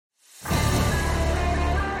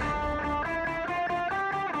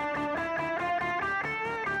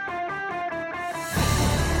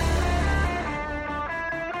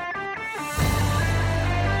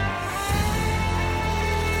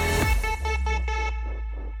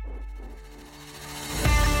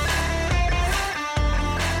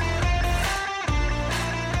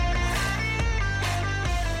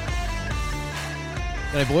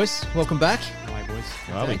G'day, boys. Welcome back. Hi, boys.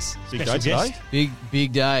 Thanks. Big day today.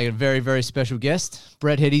 Big day. A very, very special guest.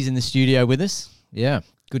 Brett Heady's in the studio with us. Yeah,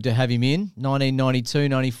 good to have him in.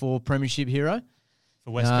 1992-94 premiership hero.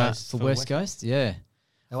 For West Coast. For West Coast, yeah.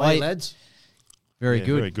 How are you, lads? Very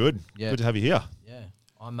good. Very good. Yeah. Good to have you here. Yeah.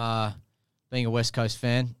 I'm being a West Coast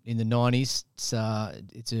fan in the 90s.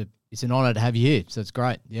 It's an honour to have you here, so it's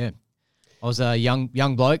great. Yeah. I was a young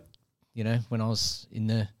bloke, when I was in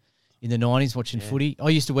the 90s watching footy. I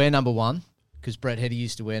used to wear number 1 because Brett Heady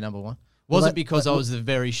used to wear number 1. Wasn't because I was the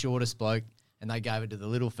very shortest bloke and they gave it to the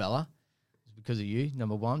little fella. It was because of you,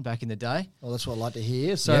 number 1, back in the day. Well, that's what I'd like to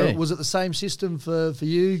hear. So was it the same system for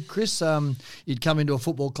you, Chris? You'd come into a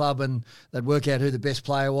football club and they'd work out who the best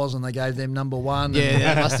player was and they gave them number 1. Yeah,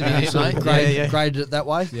 that must have been it, mate. Graded it that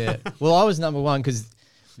way? Yeah. Well, I was number 1 because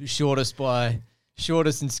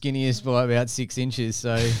shortest and skinniest by about 6 inches.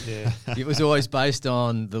 So it was always based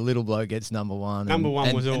on the little bloke gets number 1. Number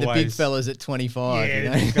 1 was always... And the big fella's at 25. Yeah, the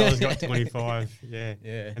big fella's got 25. Yeah.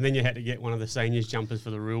 And then you had to get one of the seniors jumpers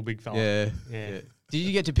for the real big fella. Yeah. Did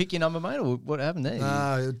you get to pick your number, mate, or what happened there?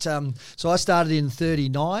 No, so I started in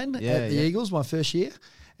 39 at the Eagles, my first year,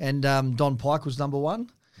 and Don Pike was number 1.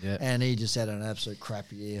 Yeah. And he just had an absolute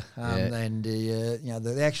crap year. And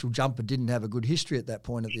the actual jumper didn't have a good history at that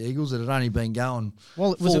point at the Eagles. It had only been going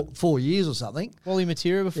 4 years or something. Wally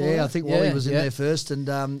Matera before? Yeah, I think Wally was in there first. And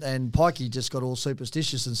Pikey just got all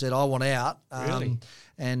superstitious and said, I want out. Really?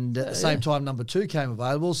 And at the same time, number 2 came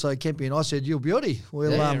available. So Kempy and I said, you'll beauty. We'll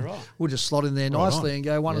just slot in there nicely and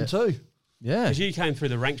go 1 and 2. Yeah. Because you came through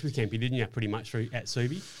the ranks with Kempy, didn't you, pretty much at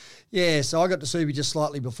Subi? Yeah, so I got to Subi just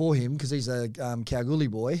slightly before him because he's a Kalgoorlie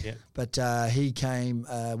boy. Yeah. But he came,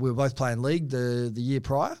 we were both playing league the year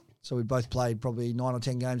prior. So we both played probably 9 or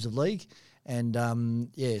 10 games of league. And,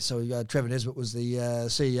 so Trevor Nesbitt was the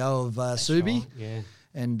CEO of Subi. Right. Yeah.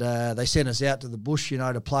 And they sent us out to the bush,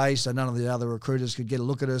 to play, so none of the other recruiters could get a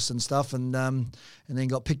look at us and stuff. And then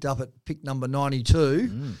got picked up at pick number 92.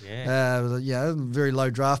 Very low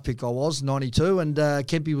draft pick I was, 92. And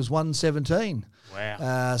Kempy was 117.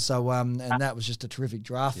 Wow. And that was just a terrific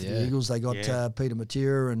draft for the Eagles. They got Peter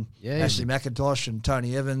Matera and Ashley McIntosh and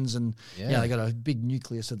Tony Evans, and they got a big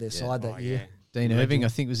nucleus of their side that year. Dean Irving, I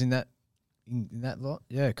think, was in that lot.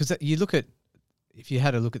 Yeah, because if you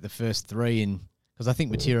had a look at the first 3, because I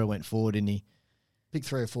think Matera went forward, didn't he? Pick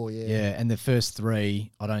 3 or 4, yeah. Yeah, and the first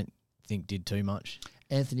 3, I don't think did too much.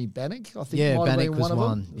 Anthony Bannock, I think, might have been one of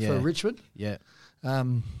them for Richmond. Yeah.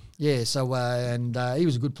 He was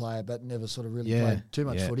a good player, but never sort of really played too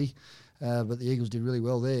much footy. But the Eagles did really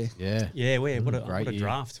well there. Yeah. Yeah, what a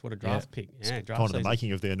draft. What a draft pick. Yeah, draft kind of the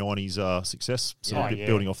making of their 90s success,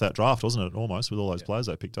 building off that draft, wasn't it, almost, with all those players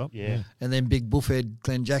they picked up. Yeah. And then big buffhead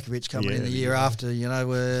Glenn Jakovic coming in the year after,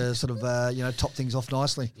 were sort of, top things off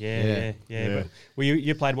nicely. Yeah. But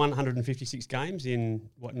you played 156 games in,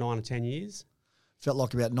 9 or 10 years? Felt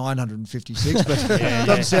like about 956, but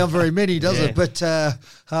doesn't sound very many, does it? But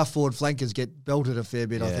half-forward flankers get belted a fair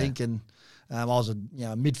bit, I think, and I was a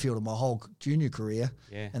midfielder my whole junior career,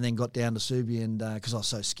 and then got down to Subi, and because I was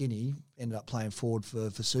so skinny, ended up playing forward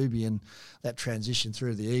for Subi, and that transition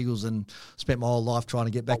through the Eagles, and spent my whole life trying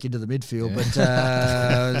to get back into the midfield, but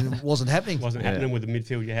it wasn't happening. Wasn't happening with the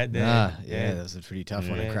midfield you had there. That was a pretty tough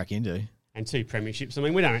one to crack into. And 2 premierships. I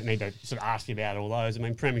mean, we don't need to sort of ask you about all those. I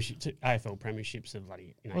mean, AFL premierships are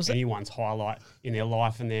bloody, anyone's highlight in their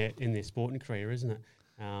life and in their sporting career, isn't it?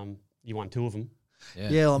 You won 2 of them.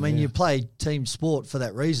 Yeah, I mean, you play team sport for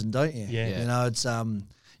that reason, don't you? Yeah. It's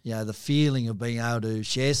the feeling of being able to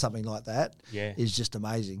share something like that is just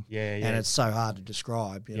amazing. Yeah. And it's so hard to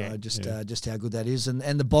describe, just how good that is.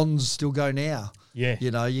 And the bonds still go now. Yeah.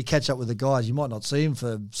 You catch up with the guys, you might not see them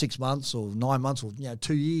for 6 months or 9 months or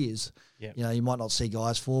 2 years. Yeah. You might not see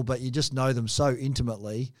guys for, but you just know them so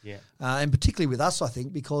intimately. Yeah. And particularly with us, I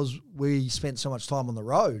think, because we spent so much time on the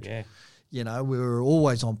road. Yeah. We were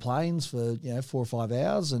always on planes for 4 or 5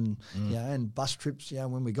 hours, and and bus trips.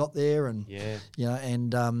 When we got there, and we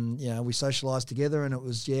socialised together, and it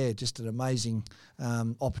was just an amazing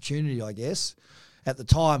opportunity, I guess. At the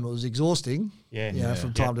time, it was exhausting.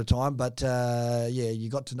 From time to time, but you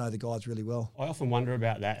got to know the guys really well. I often wonder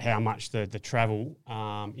about that, how much the travel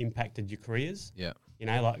impacted your careers. Yeah.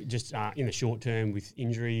 Like just in the short term with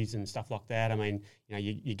injuries and stuff like that. I mean,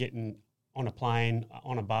 you're getting on a plane,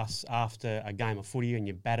 on a bus after a game of footy, and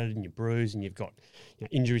you're battered and you're bruised and you've got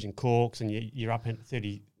injuries and corks, and you're up at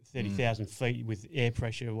 30,000 feet with air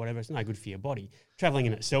pressure or whatever. It's no good for your body. Travelling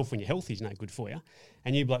in itself when you're healthy is no good for you.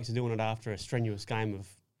 And you blokes are doing it after a strenuous game of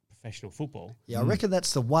professional football. Yeah, I reckon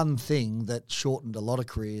that's the one thing that shortened a lot of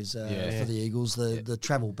careers for the Eagles, the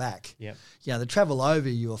travel back. Yep. You know, the travel over,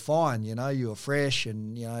 you were fine, you know, you were fresh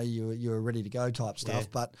and, you know, you were ready to go type stuff.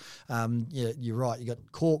 But, you're right, you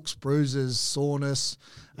got corks, bruises, soreness,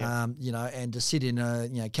 you know, and to sit in a,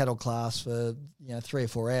 you know, cattle class for, you know, 3 or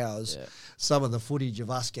 4 hours, some of the footage of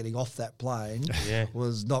us getting off that plane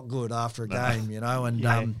was not good after a game, you know,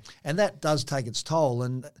 and that does take its toll,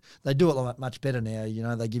 and they do it much better now. You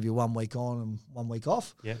know, they give you 1 week on and 1 week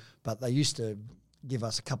off, but they used to give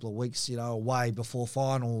us a couple of weeks, you know, away before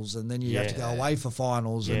finals, and then you have to go away for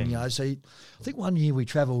finals, and, you know, so I think one year we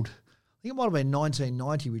travelled, I think it might have been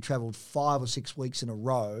 1990, we travelled 5 or 6 weeks in a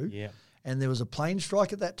row. And there was a plane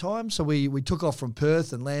strike at that time. So we took off from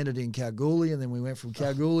Perth and landed in Kalgoorlie, and then we went from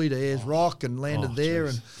Kalgoorlie to Ayers Rock and landed there.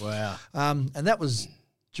 Geez. And that was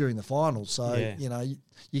during the finals. So, you know,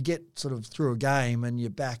 you get sort of through a game and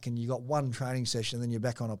you're back and you got one training session and then you're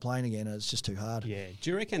back on a plane again, and it's just too hard. Yeah.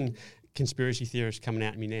 Do you reckon, conspiracy theorists coming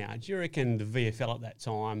out at me now, do you reckon the VFL at that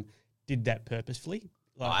time did that purposefully?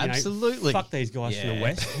 Like, absolutely. Fuck these guys from the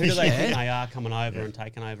West. Who do they think they are coming over and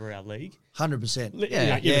taking over our league?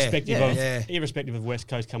 100%. Irrespective of West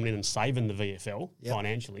Coast coming in and saving the VFL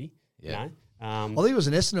financially. You know? I think it was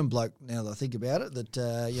an Essendon bloke, now that I think about it,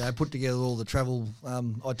 that you know, put together all the travel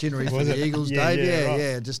itinerary for the Eagles,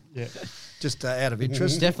 Dave. Just out of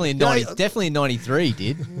interest. Definitely in 93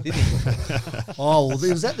 didn't he?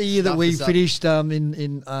 Was that the year that we finished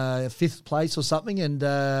in 5th place or something, and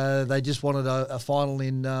they just wanted a final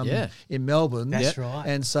in Melbourne. That's right.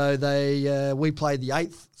 And so we played the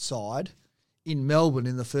 8th side in Melbourne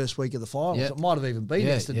in the first week of the finals. It might have even been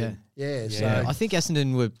Essendon. So I think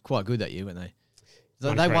Essendon were quite good that year, weren't they?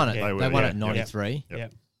 They won it. They won it in 93.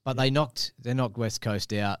 But they knocked West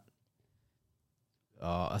Coast out.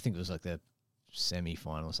 I think it was like the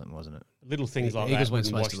semi-final or something, wasn't it? Little things like Eagles that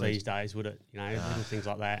wouldn't watch these days, would it? You know, little things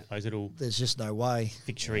like that. Those little... There's just no way.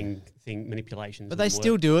 Fixturing manipulations. But they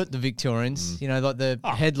still do it, the Victorians. You know, like the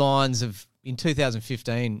headlines of... In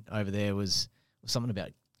 2015 over there was something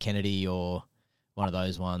about Kennedy or one of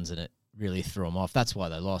those ones, and it really threw them off. That's why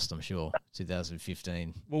they lost, I'm sure,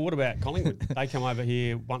 2015. Well, what about Collingwood? They come over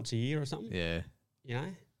here once a year or something? Yeah. You know?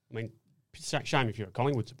 I mean, shame if you're a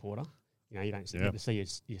Collingwood supporter. You know, you don't get to see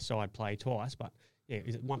your side play twice, but yeah,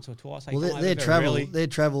 is it once or twice? Their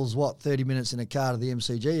travel's what, 30 minutes in a car to the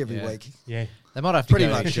MCG every week. Yeah. They might have to pretty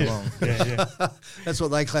go much extra long. That's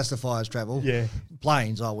what they classify as travel. Yeah.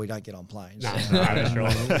 Planes, we don't get on planes. No, that's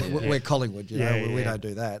right. We're Collingwood, you know, we don't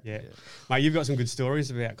do that. Yeah. Mate, you've got some good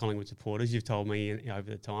stories about Collingwood supporters. You've told me over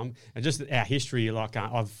the time. And just our history, like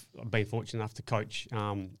I've been fortunate enough to coach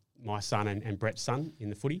my son and Brett's son in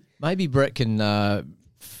the footy. Maybe Brett can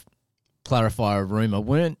clarify a rumour.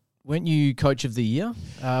 Weren't you coach of the year?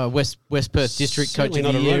 West Perth District Certainly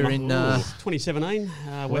coach of the year rumor. in 2017.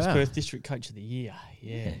 West Perth District coach of the year.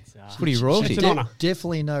 Yeah, it's pretty royalty. It's an honour.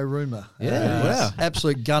 Definitely no rumour. Wow.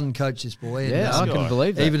 Absolute gun coach, this boy. Yeah, I can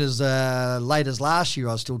believe that. Even as late as last year,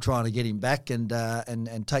 I was still trying to get him back and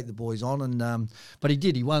take the boys on. And but he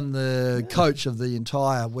did. He won the coach of the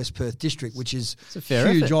entire West Perth District, which is a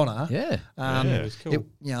fair huge effort. honour. Yeah. It was cool.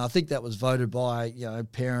 I think that was voted by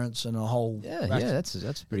parents and a whole.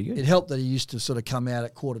 That's pretty good. It helped that he used to sort of come out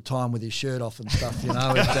at quarter time with his shirt off and stuff. You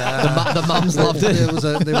know, the mums loved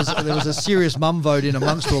it. There was a serious mum vote in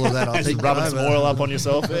amongst all of that. I think rubbing some oil up on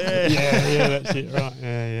yourself. Yeah, that's it. Right.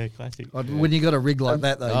 Yeah, classic. When you got a rig like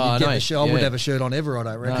that, though, you get the shirt. I wouldn't have a shirt on ever. I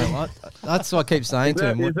don't reckon. No, that's what I keep saying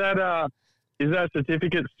to him. Is that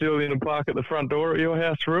certificate still in a plaque at the front door at your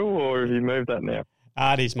house, Rue, or have you moved that now?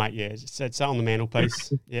 It is, mate. Yeah, it's on the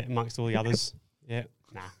mantelpiece. amongst all the others. Yeah,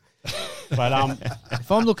 nah. But if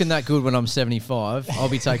I'm looking that good when I'm 75, I'll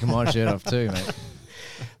be taking my shirt off too, mate.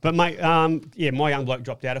 But mate, my young bloke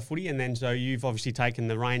dropped out of footy, and then so you've obviously taken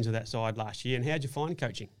the reins of that side last year. And how'd you find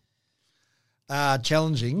coaching?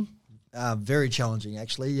 Challenging, very challenging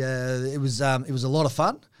actually. It was a lot of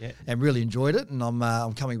fun, and really enjoyed it. And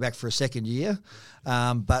I'm coming back for a second year,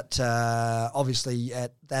 but obviously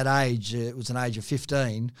at that age, it was an age of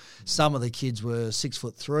 15. Some of the kids were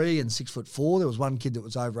 6'3" and 6'4". There was one kid that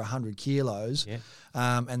was over 100 kilos. Yeah.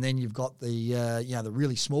 And then you've got the the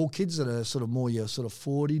really small kids that are sort of more your sort of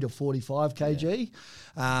 40 to 45 kg,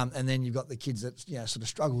 and then you've got the kids that sort of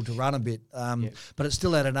struggle to run a bit. But it's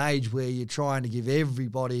still at an age where you're trying to give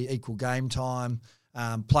everybody equal game time.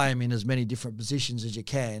 play them in as many different positions as you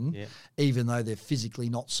can, even though they're physically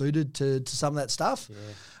not suited to some of that stuff.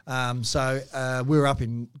 So we were up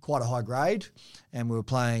in quite a high grade, and we were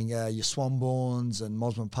playing your Swanbournes and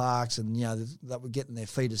Mosman Parks, and that were getting their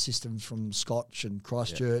feeder systems from Scotch and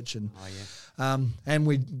Christchurch, and and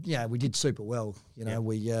we did super well.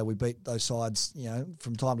 We beat those sides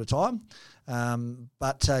from time to time.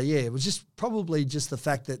 But it was just probably just the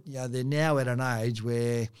fact that they're now at an age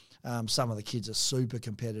where some of the kids are super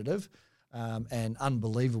competitive and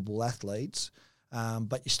unbelievable athletes.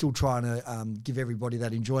 But you're still trying to give everybody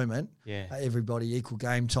that enjoyment, everybody equal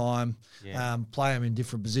game time, play them in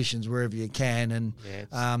different positions wherever you can, and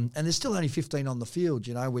there's still only 15 on the field,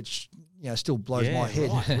 which still blows my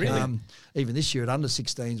head. Right, really? Even this year at under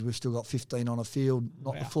 16s, we've still got 15 on a field,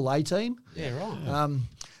 not the full 18. Yeah, right.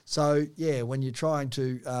 So when you're trying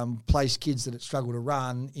to place kids that struggle to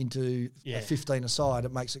run into a 15 aside,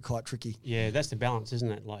 it makes it quite tricky. Yeah, that's the balance,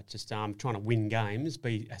 isn't it? Like just trying to win games,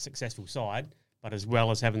 be a successful side, but as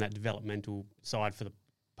well as having that developmental side for the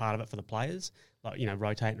part of it for the players, like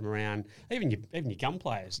rotating them around, even your gun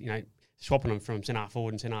players, swapping them from centre half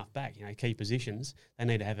forward and centre half back, key positions. They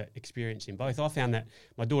need to have experience in both. I found that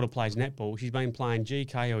my daughter plays netball. She's been playing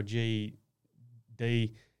GK or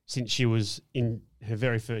GD since she was in her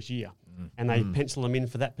very first year, and they pencil them in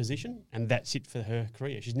for that position, and that's it for her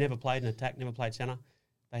career. She's never played an attack, never played centre.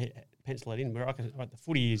 They pencil it in. Where the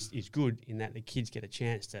footy is good in that the kids get a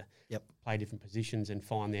chance to play different positions and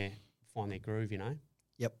find their groove.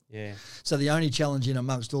 Yep. Yeah. So the only challenge in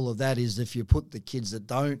amongst all of that is if you put the kids that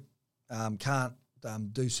can't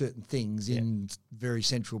do certain things in very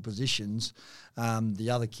central positions, the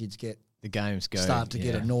other kids start to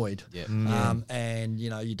get annoyed. Yeah. And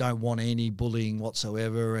you don't want any bullying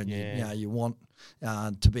whatsoever, and you want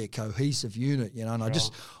to be a cohesive unit, and I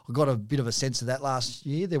got a bit of a sense of that last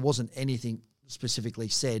year. There wasn't anything specifically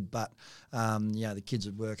said, but the kids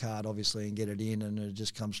would work hard obviously and get it in, and it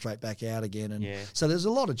just comes straight back out again. And so there's a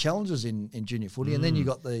lot of challenges in junior footy, and then you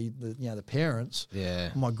got the parents. Oh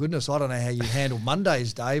my goodness, I don't know how you handle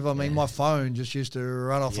Mondays, Dave. I mean, my phone just used to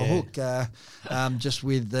run off the hook, just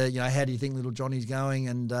with how do you think little Johnny's going,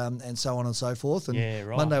 and so on and so forth. And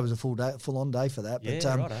Monday was a full on day for that. But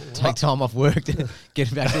take time off work to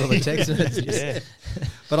get back to all the text messages.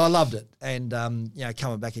 But I loved it, and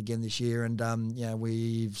coming back again this year, and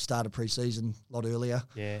we've started pre-season a lot earlier.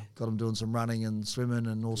 Got them doing some running and swimming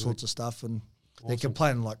and all sorts of stuff, and they're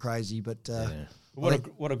complaining like crazy. But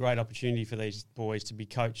what a great opportunity for these boys to be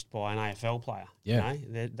coached by an AFL player.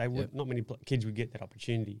 They would not many kids would get that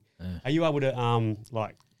opportunity. Are you able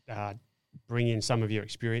to bring in some of your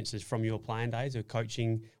experiences from your playing days of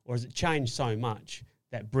coaching, or has it changed so much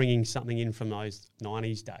that bringing something in from those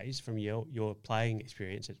 90s days, from your playing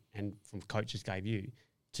experience and from coaches gave you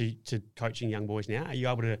to coaching young boys now? Are you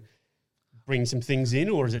able to bring some things in,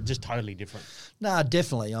 or is it just totally different? No,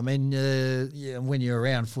 definitely. I mean, when you're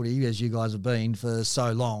around footy, as you guys have been for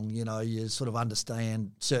so long, you sort of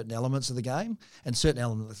understand certain elements of the game, and certain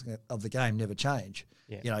elements of the game never change.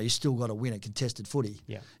 You still got to win a contested footy.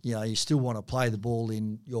 You still want to play the ball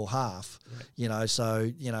in your half.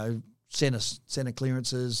 Centre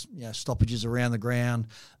clearances, stoppages around the ground,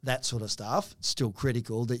 that sort of stuff. It's still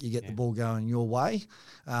critical that you get the ball going your way.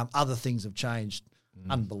 Other things have changed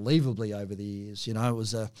unbelievably over the years. It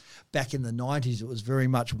was back in the 90s, it was very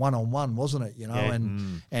much one-on-one, wasn't it?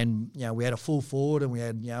 And we had a full forward, and we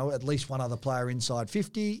had at least one other player inside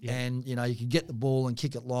 50, and you could get the ball and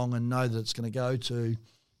kick it long and know that it's going to go to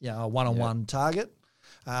a one-on-one target.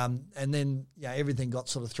 And then everything got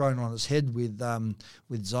sort of thrown on its head with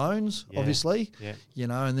zones, obviously.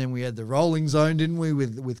 And then we had the rolling zone, didn't we,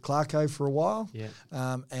 with Clarko for a while?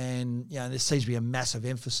 And there seems to be a massive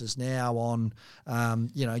emphasis now on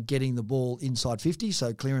getting the ball inside 50.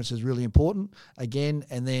 So clearance is really important again,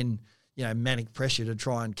 and then manic pressure to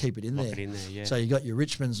try and keep it in there. So you got your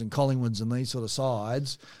Richmonds and Collingwoods and these sort of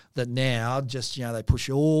sides that now just, they push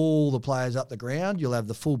all the players up the ground. You'll have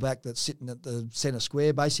the fullback that's sitting at the centre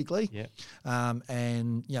square basically.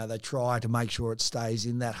 And, they try to make sure it stays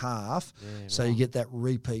in that half. So you get that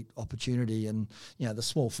repeat opportunity, and, the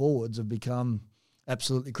small forwards have become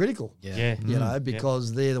absolutely critical.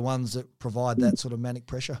 Because they're the ones that provide that sort of manic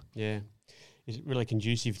pressure. Is it really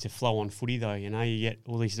conducive to flow on footy though? You get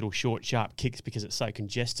all these little short, sharp kicks because it's so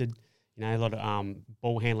congested. A lot of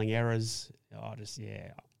ball handling errors.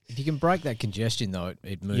 If you can break that congestion though,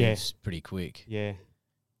 it moves pretty quick.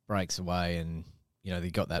 Breaks away, and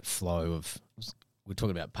they got that flow of. We're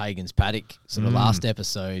talking about Pagan's paddock sort of last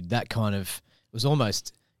episode. That kind of was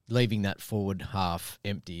almost leaving that forward half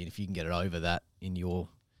empty, and if you can get it over that in your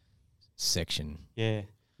section.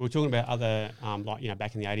 We were talking about other,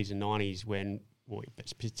 back in the 80s and 90s when,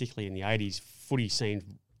 particularly in the 80s, footy seemed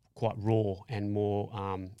quite raw and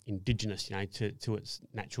more indigenous, to its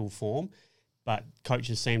natural form. But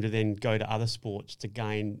coaches seem to then go to other sports to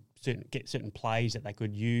get certain plays that they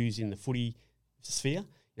could use in the footy sphere,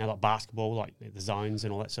 like basketball, like the zones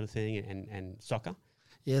and all that sort of thing, and soccer.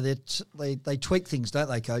 Yeah, they tweak things, don't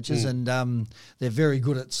they, coaches? And they're very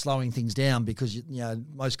good at slowing things down because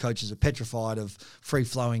most coaches are petrified of free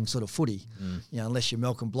flowing sort of footy. Unless you're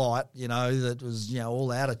Malcolm Blight, that was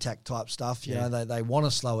all out attack type stuff. They want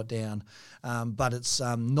to slow it down, but it's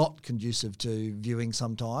not conducive to viewing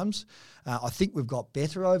sometimes. I think we've got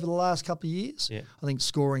better over the last couple of years. Yeah. I think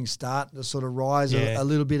scoring's starting to sort of rise a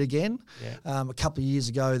little bit again. Yeah. A couple of years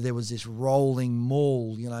ago, there was this rolling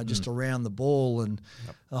maul, just around the ball, and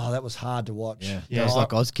that was hard to watch. Yeah, it was like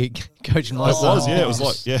Auskick coaching my son. It was, yeah. It was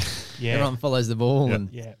like, everyone follows the ball,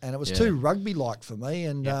 and it was too rugby-like for me.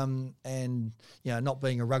 And not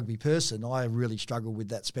being a rugby person, I really struggled with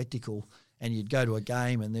that spectacle. And you'd go to a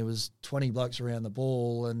game and there was 20 blokes around the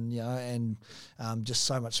ball and just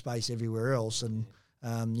so much space everywhere else. And,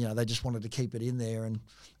 they just wanted to keep it in there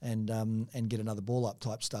and get another ball up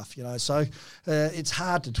type stuff, So it's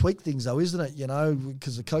hard to tweak things though, isn't it,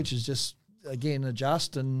 because the coaches just, again,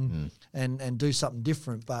 adjust and do something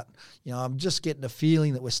different. But, I'm just getting a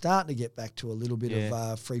feeling that we're starting to get back to a little bit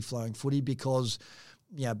of free-flowing footy because,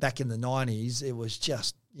 back in the 90s, it was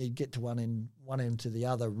just, you'd get to one end to the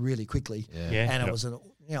other really quickly. And it was I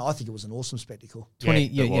think it was an awesome spectacle.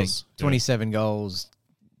 27 goals,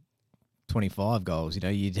 25 goals.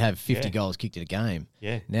 You'd have 50 goals kicked in a game.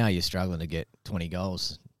 Yeah. Now you're struggling to get 20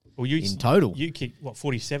 goals in total. You kicked,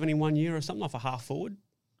 47 in 1 year or something off a half forward?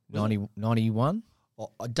 91?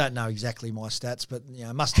 Well, I don't know exactly my stats, but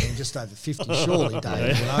it must have been just over 50 surely,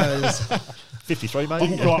 Dave. 53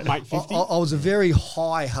 maybe. Right, mate, 50. I was a very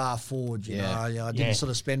high half forward, I didn't sort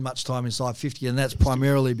of spend much time inside 50, and that's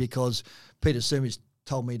primarily because Peter Sumich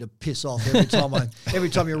told me to piss off every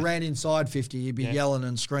time you ran inside 50, you'd be yelling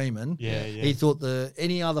and screaming. He thought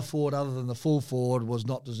any other forward other than the full forward was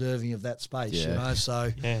not deserving of that space,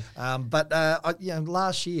 So, but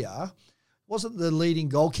last year, wasn't the leading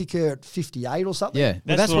goal kicker at 58 or something? Yeah,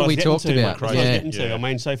 that's what we talked about. That's what I was getting to. I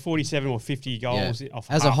mean, so 47 or 50 goals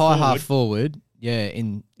off as a high half forward.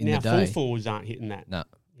 In now the day, full forwards aren't hitting that. No,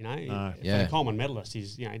 for the Coleman medalist,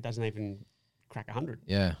 it doesn't even crack 100.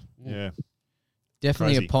 Yeah.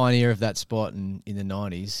 Definitely a pioneer of that spot in the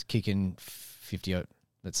 90s, kicking 50,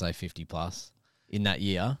 let's say 50 plus in that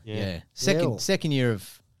year. Yeah. Second year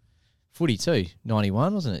of footy too,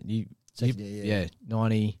 91, wasn't it? Second year,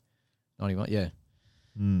 90. 91, yeah.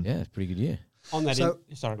 Yeah, pretty good year. On that,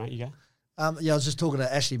 sorry, mate, you go. I was just talking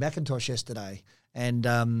to Ashley McIntosh yesterday, and,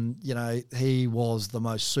 he was the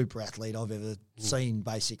most super athlete I've ever seen,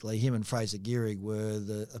 basically. Him and Fraser Gehrig were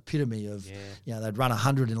the epitome of, they'd run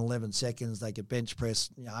 111 seconds, they could bench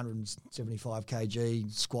press 175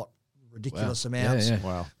 kg, squat ridiculous amounts.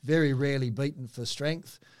 Wow. Very rarely beaten for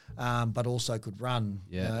strength, but also could run.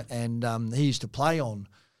 And he used to play on,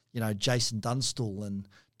 Jason Dunstall and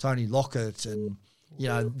Tony Lockett and,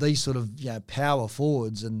 these sort of, power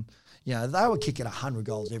forwards. And, they were kicking 100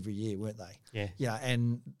 goals every year, weren't they? Yeah.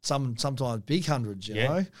 And sometimes big hundreds, you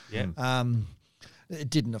know. Yeah. It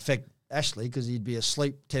didn't affect Ashley because he'd be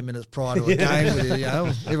asleep 10 minutes prior to a game.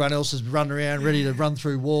 With, everyone else is running around ready to run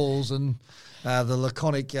through walls, and the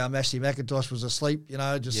laconic Ashley McIntosh was asleep,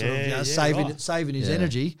 saving his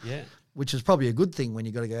energy. Yeah. Which is probably a good thing when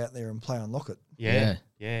you got to go out there and play on Lockett. Yeah.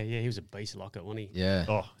 He was a beast, Lockett, wasn't he? Yeah.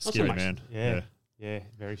 Oh, scary man. Yeah,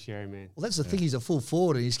 very scary man. Well, that's the thing. He's a full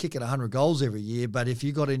forward and he's kicking 100 goals every year. But if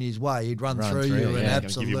you got in his way, he'd run through you and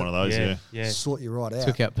absolutely give you one of those. Sort you right out.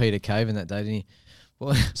 Took out Peter Caven that day, didn't he?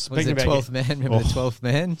 What was the 12th man? Remember the 12th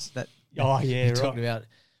man? Talking about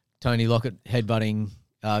Tony Lockett headbutting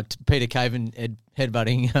Peter Caven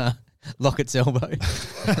headbutting Lockett's elbow.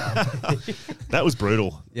 That was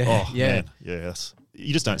brutal. Man. Yes.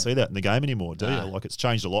 You just don't see that in the game anymore, do you? Like, it's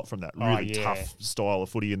changed a lot from that really tough style of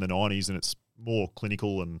footy in the 90s, and it's more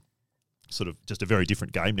clinical and sort of just a very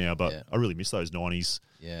different game now. But I really miss those 90s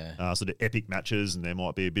sort of epic matches, and there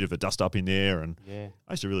might be a bit of a dust-up in there. And I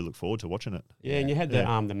used to really look forward to watching it. Yeah, and you had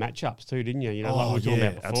the match-ups too, didn't you? Like we were talking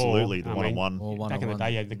about before. Absolutely, the one-on-one. Back in the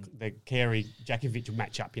day, you had the Carey-Jakovic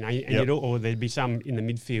match-up, and or there'd be some in the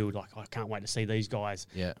midfield, like, I can't wait to see these guys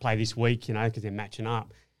play this week, because they're matching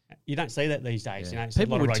up. You don't see that these days. It's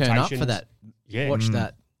people a lot would of turn up rotations. for that. Watch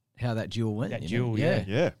that, how that duel went. That duel,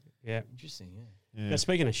 yeah. Interesting, Now,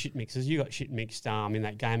 speaking of shit mixers, you got shit mixed in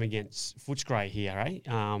that game against Footscray here,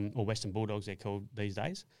 or Western Bulldogs they're called these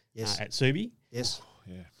days. Yes. At Subi. Yes.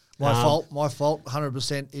 My fault,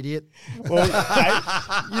 100% idiot. Well,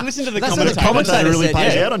 you listen to the That's what the commentator. commentator really said,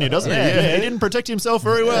 pays yeah. out on you, doesn't he? Yeah, he didn't protect himself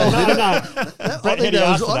very well. No. I think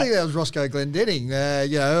that was Roscoe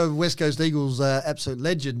Glendenning, West Coast Eagles absolute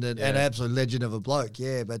legend and absolute legend of a bloke,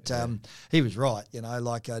 but he was right,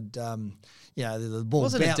 the ball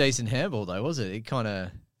Wasn't a decent handball though, was it? It kind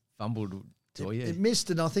of fumbled. It missed,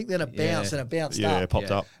 and I think then it bounced, and it bounced up. Yeah, it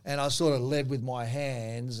popped up. And I sort of led with my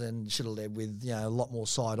hands and should have led with, a lot more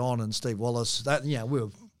side on. And Steve Wallace, we were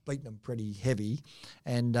beating him pretty heavy.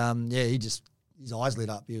 And, his eyes lit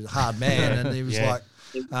up. He was a hard man, and he was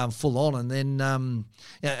full on. And then,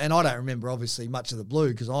 and I don't remember, obviously, much of the blue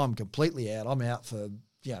because I'm completely out. I'm out for,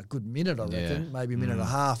 a good minute, I reckon, maybe a minute and a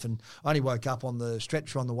half. And I only woke up on the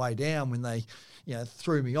stretcher on the way down when they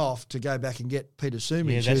threw me off to go back and get Peter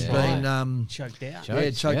Sumich, who's been choked out.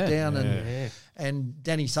 Choked down. And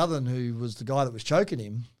Danny Southern, who was the guy that was choking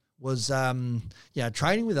him, was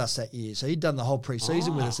training with us that year. So he'd done the whole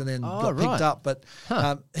pre-season with us and then got picked up. But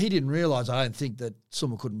he didn't realise, I don't think, that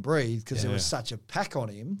Summer couldn't breathe because there was such a pack on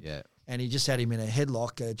him. Yeah. And he just had him in a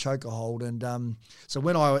headlock, a choker hold. And so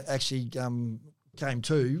when I actually came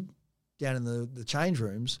to down in the change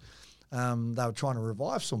rooms, they were trying to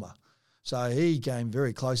revive Summer. So he came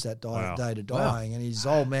very close that day to dying. And his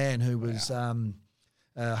old man, who was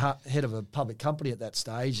head of a public company at that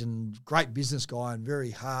stage and great business guy and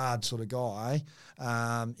very hard sort of guy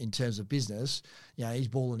in terms of business, he's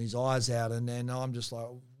bawling his eyes out. And then I'm just like,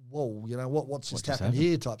 whoa, what's just happened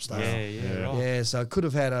here type stuff. Yeah, so it could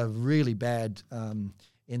have had a really bad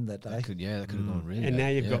end that day. That could have gone really And bad. now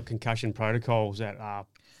you've got concussion protocols that are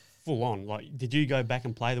full on. Like, did you go back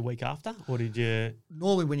and play the week after, or did you?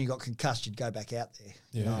 Normally, when you got concussed, you'd go back out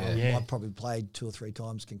there. I probably played 2 or 3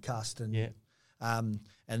 times concussed, and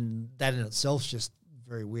and that in itself's just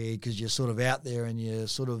very weird because you're sort of out there and you're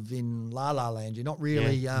sort of in la la land. You're not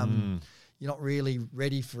really you're not really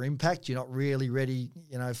ready for impact. You're not really ready,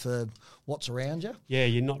 for what's around you. Yeah,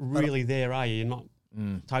 you're not really there, are you? You're not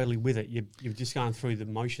totally with it. You're just going through the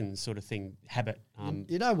motions sort of thing, habit.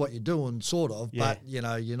 You know what you're doing, sort of, but, you're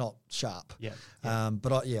not sharp. Yeah.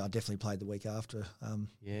 But I definitely played the week after.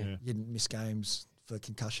 You didn't miss games for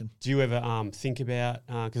concussion. Do you ever think about,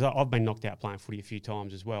 because I've been knocked out playing footy a few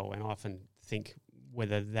times as well, and I often think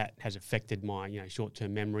whether that has affected my,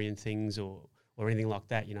 short-term memory and things or anything like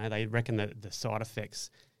that. They reckon that the side effects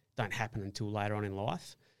don't happen until later on in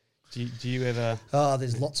life. Do you ever? Oh,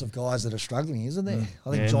 there's lots of guys that are struggling, isn't there? I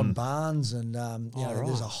think John Barnes and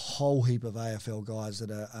there's a whole heap of AFL guys that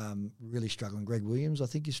are really struggling. Greg Williams, I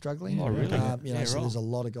think, is struggling. Oh, really? So there's a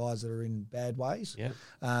lot of guys that are in bad ways. Yeah.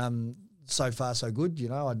 So far, so good.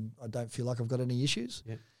 I don't feel like I've got any issues.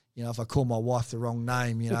 Yeah. If I call my wife the wrong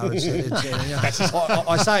name, I say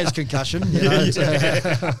it's concussion.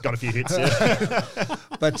 Got a few hits,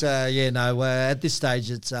 But at this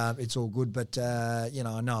stage it's all good. But I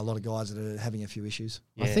know a lot of guys that are having a few issues.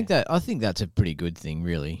 Yeah. I think that's a pretty good thing,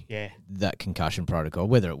 really. Yeah. That concussion protocol,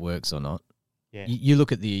 whether it works or not. Yeah. You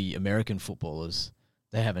look at the American footballers;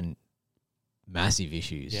 they're having massive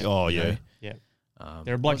issues. Yeah. Oh yeah. Yeah.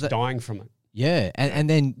 There are blokes dying from it. Yeah, and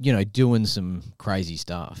then doing some crazy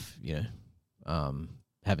stuff,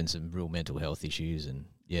 having some real mental health issues, and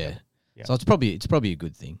so it's probably a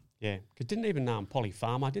good thing. Yeah, because didn't even Polly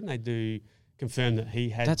Farmer, didn't they confirm that he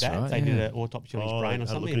had That's that? right, they did an autopsy on his brain or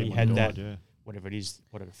something, and he had that. Yeah. Whatever it is,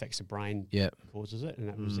 what it affects the brain causes it, and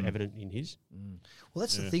that was evident in his. Well,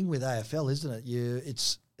 that's the thing with AFL, isn't it?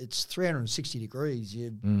 It's 360 degrees.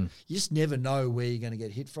 You just never know where you're going to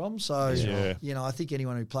get hit from. So, I think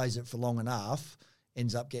anyone who plays it for long enough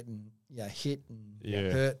ends up getting hit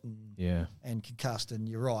and hurt and concussed. And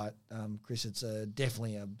you're right, Chris, it's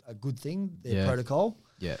definitely a good thing, their protocol.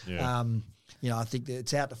 Yeah. I think that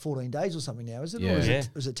it's out to 14 days or something now, is it? Yeah.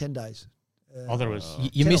 Or is it 10 days? There was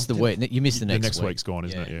you missed the week. You missed the next week. Week's gone,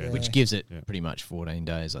 isn't it? Yeah. Which gives it pretty much 14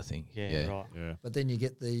 days, I think. Yeah, right. Yeah. But then you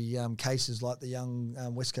get the cases like the young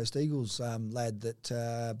West Coast Eagles lad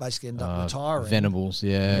that basically ended up retiring. Venables,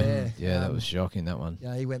 that was shocking, that one.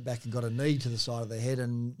 He went back and got a knee to the side of the head,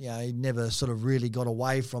 and he never sort of really got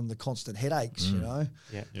away from the constant headaches.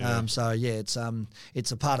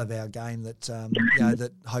 It's a part of our game that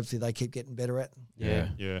that hopefully they keep getting better at. Yeah.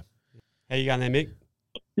 How you going there, Mick?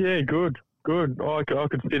 Yeah, good. I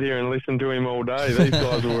could sit here and listen to him all day. These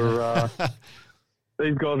guys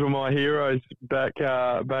were my heroes back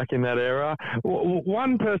in that era.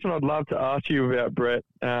 One person I'd love to ask you about, Brett,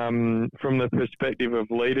 from the perspective of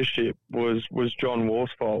leadership was John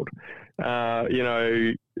Worsfold.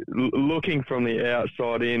 Looking from the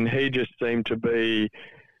outside in, he just seemed to be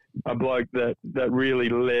a bloke that really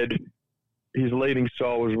led. His leading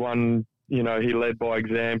style was one you know, he led by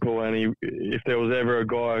example, and if there was ever a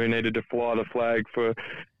guy who needed to fly the flag for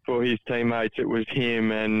his teammates, it was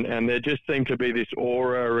him, and there just seemed to be this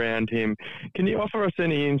aura around him. Can you offer us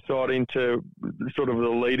any insight into sort of the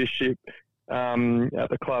leadership at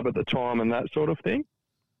the club at the time and that sort of thing?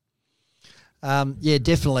 Yeah,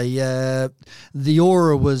 definitely. The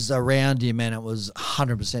aura was around him, and it was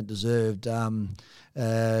 100% deserved.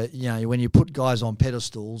 You know, when you put guys on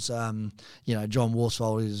pedestals, you know, John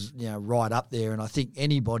Worsfold is, you know, right up there, and I think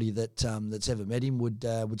anybody that's ever met him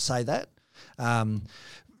would say that.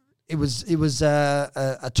 It was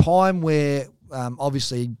a time where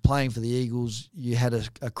obviously playing for the Eagles, you had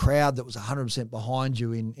a crowd that was 100% behind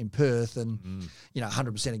you in Perth, and you know,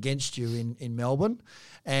 100% against you in Melbourne,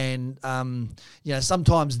 and you know,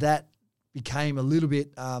 sometimes that became a little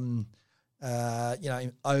bit you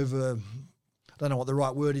know, over. I don't know what the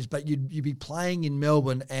right word is, but you'd be playing in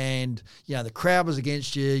Melbourne, and you know, the crowd was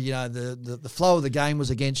against you. You know, the flow of the game was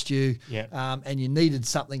against you, and you needed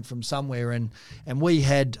something from somewhere. And we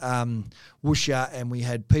had Woosha, and we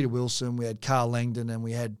had Peter Wilson, we had Carl Langdon, and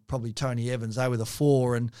we had probably Tony Evans. They were the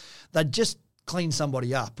four, and they'd just clean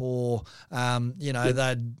somebody up, or you know,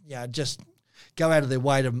 they'd just go out of their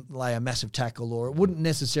way to lay a massive tackle, or it wouldn't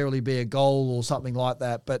necessarily be a goal or something like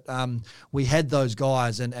that. But we had those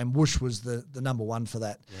guys, and Woosh was the number one for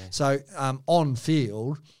that. Yeah. So on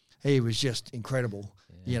field, he was just incredible.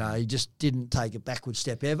 Yeah. You know, he just didn't take a backward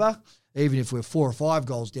step ever. Even if we're 4 or 5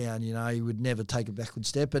 goals down, you know, he would never take a backward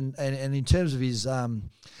step. And in terms of his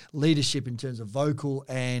leadership, in terms of vocal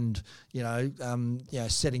and, you know,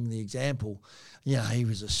 setting the example, you know, he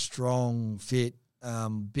was a strong, fit,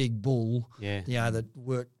 big bull, you know, that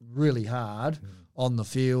worked really hard on the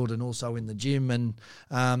field and also in the gym, and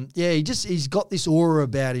he's got this aura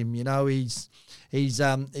about him. You know, he's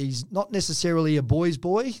not necessarily a boy's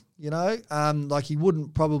boy. You know, like he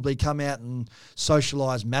wouldn't probably come out and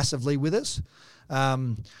socialise massively with us,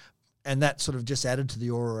 and that sort of just added to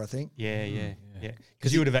the aura, I think. Yeah.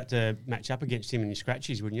 Because you would have had to match up against him in your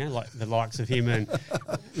scratchies, wouldn't you? Like the likes of him and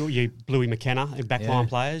you Bluey McKenna, backline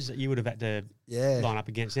players, you would have had to line up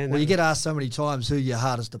against them. Well, you get asked so many times who your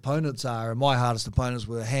hardest opponents are, and my hardest opponents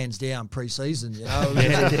were hands down pre-season, you know. Right.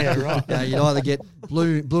 You know, you'd either get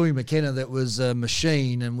Bluey McKenna that was a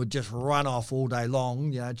machine and would just run off all day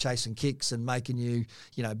long, you know, chasing kicks and making you,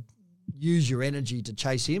 you know, use your energy to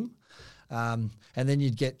chase him. And then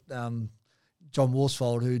you'd get John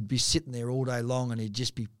Worsfold, who'd be sitting there all day long, and he'd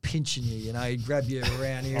just be pinching you, you know. He'd grab you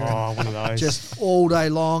around here. One of those. Just all day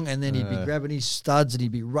long, and then he'd be grabbing his studs and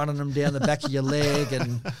he'd be running them down the back of your leg.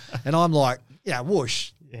 And I'm like, yeah,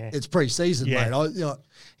 whoosh, it's pre-season, mate.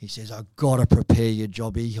 He says, I've got to prepare you,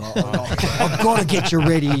 Jobby. I've got to get you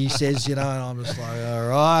ready, he says, you know. And I'm just like, all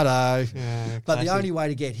right, But the only way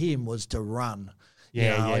to get him was to run.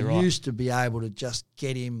 I used to be able to just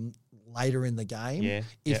get him later in the game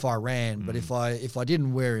if I ran, but if I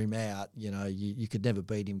didn't wear him out, you know, you could never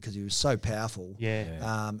beat him because he was so powerful,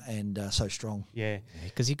 and so strong.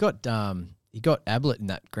 Because he got Ablett in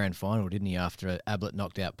that grand final, didn't he? After Ablett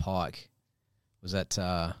knocked out Pike, was that?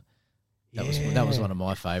 That was one of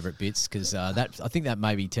my favourite bits because I think that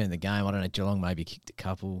maybe turned the game. I don't know. Geelong maybe kicked a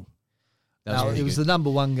couple. It was the number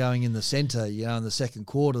one going in the centre, you know, in the second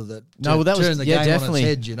quarter that turned the game definitely on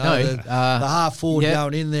its head, you know. The half forward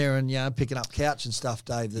going in there and, you know, picking up couch and stuff,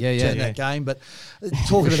 Dave, that turned that game. But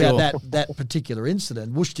talking about that particular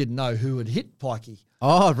incident, Woosh didn't know who had hit Pikey.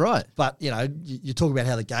 Oh, right. But, you know, you talk about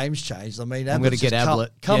how the game's changed. I mean, I'm going to get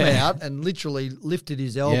Ablett. Come out and literally lifted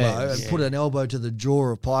his elbow and put an elbow to the jaw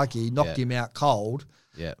of Pikey, knocked him out cold.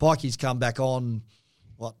 Yeah. Pikey's come back on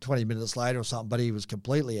 20 minutes later or something, but he was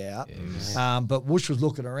completely out. But Woosh was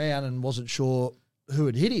looking around and wasn't sure who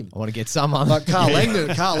had hit him. I want to get someone. But Carl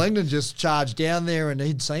Langdon just charged down there and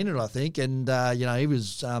he'd seen it, I think, and you know, he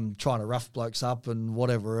was trying to rough blokes up and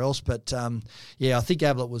whatever else. But I think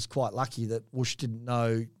Ablett was quite lucky that Woosh didn't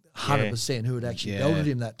know 100% who had actually belted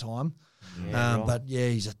him that time. But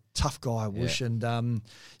he's a tough guy, Woosh, and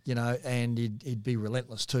you know, and he'd be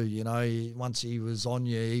relentless too. You know, once he was on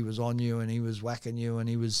you, and he was whacking you, and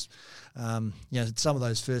he was, you know, some of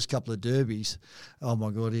those first couple of derbies. Oh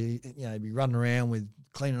my God, he'd be running around with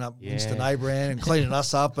cleaning up Winston Abraham and cleaning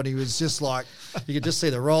us up, and he was just like, you could just see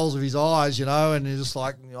the rolls of his eyes, you know, and he's just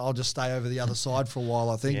like, I'll just stay over the other side for a while,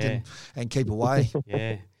 I think, and keep away.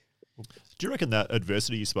 Do you reckon that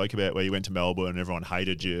adversity you spoke about where you went to Melbourne and everyone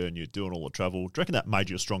hated you and you're doing all the travel, do you reckon that made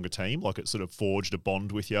you a stronger team? Like it sort of forged a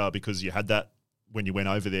bond with you because you had that when you went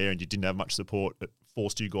over there and you didn't have much support? It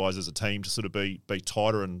forced you guys as a team to sort of be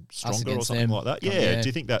tighter and stronger or something like that? Yeah. Do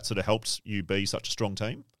you think that sort of helped you be such a strong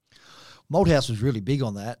team? Malthouse was really big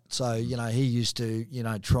on that. So, he used to,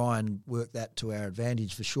 try and work that to our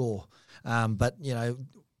advantage for sure. But,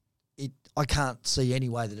 I can't see any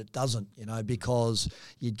way that it doesn't, because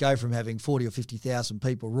you'd go from having 40 or 50,000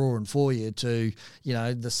 people roaring for you to,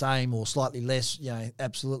 the same or slightly less,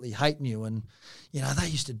 absolutely hating you. And, they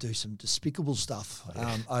used to do some despicable stuff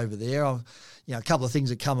over there. A couple of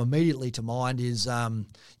things that come immediately to mind is,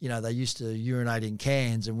 they used to urinate in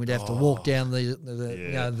cans, and we'd have to walk down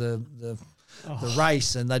the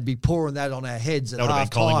race, and they'd be pouring that on our heads at half time. That would have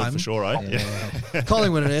been Collingwood for sure, eh? Yeah.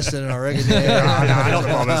 Collingwood and Essendon, I reckon. Yeah. No, not the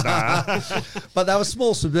Bombers, nah. But they were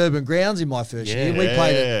small suburban grounds in my first year. We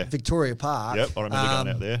played at Victoria Park. Yep, I remember going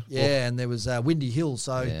out there. Yeah, and there was Windy Hill.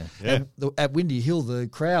 So at Windy Hill, the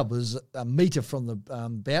crowd was a metre from the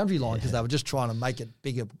boundary line because they were just trying to make it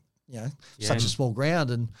bigger, such a small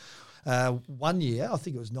ground. And one year, I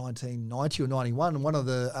think it was 1990 or 91, and one of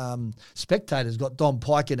the spectators got Don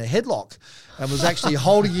Pike in a headlock and was actually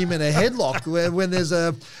holding him in a headlock when there's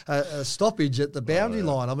a stoppage at the boundary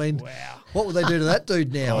line. I mean, what would they do to that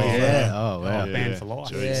dude now? Banned for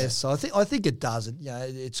life. Yeah, so I think it does.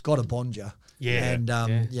 It's got to bond you. Yeah, and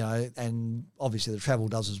and obviously the travel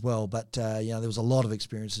does as well. But there was a lot of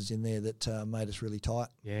experiences in there that made us really tight.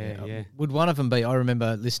 Yeah. Would one of them be? I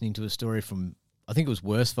remember listening to a story from, I think it was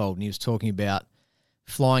Worsfold, and he was talking about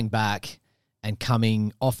flying back and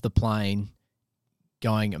coming off the plane,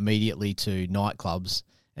 going immediately to nightclubs,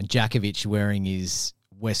 and Djakovic wearing his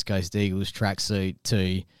West Coast Eagles tracksuit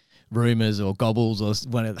to Rumours or Gobbles or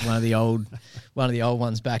one of the old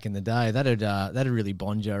ones back in the day. That'd really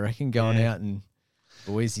bond you, I reckon, going out and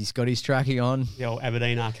boys, he's got his tracking on. The old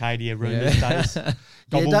Aberdeen Arcadia Rumours days.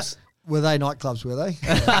 Gobbles. Were they nightclubs, were they?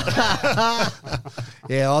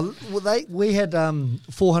 We had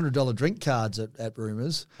 $400 drink cards at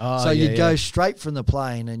Rumours. So you'd go straight from the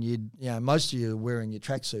plane, and most of you are wearing your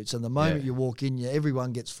tracksuits. And the moment you walk in,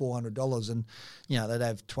 everyone gets $400, and they'd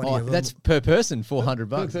have 20 of them. That's per person, $400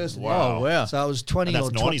 per person. Wow. Oh wow! So it was 20 and or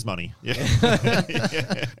that's 90s money.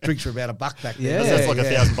 Yeah, drinks were about $1 back then. Yeah, that's like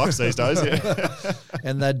 $1,000 these days. Yeah,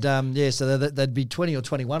 and they'd be 20 or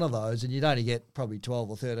 21 of those, and you'd only get probably 12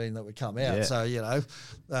 or 13 that would come out. Yeah. So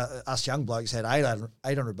us young blokes had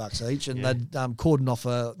 $800 each, and they'd cordon off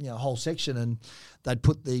a whole section, and they'd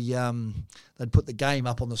put the game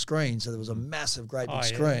up on the screen. So there was a massive, great big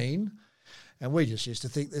screen. And we just used to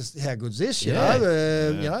think, "How good's this?" You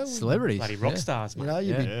know, celebrities, bloody rock stars, mate.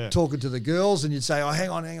 You'd be talking to the girls, and you'd say, "Oh,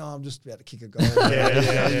 hang on, I'm just about to kick a goal."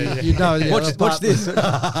 Watch this,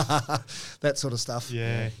 that sort of stuff.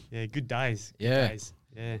 Yeah, good days. Yeah,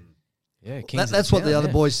 that's what the other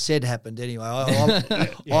boys said happened. Anyway,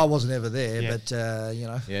 I wasn't ever there, but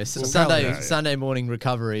Sunday morning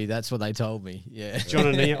recovery. That's what they told me. Yeah, John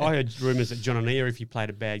Anea. I heard rumours that John Anea, if he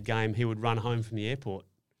played a bad game, he would run home from the airport.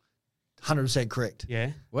 100% correct.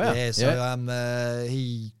 Yeah. Wow. Yeah. So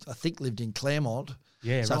he, I think, lived in Claremont.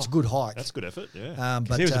 Yeah. So it's a good hike. That's good effort. Yeah.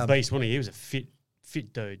 But he was a beast, wasn't he? He was a fit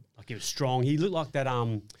dude. Like, he was strong. He looked like that.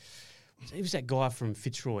 He was that guy from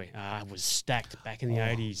Fitzroy. Was stacked back in the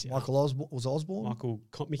 80s. Michael Osborne.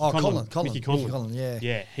 Mickey Conlon.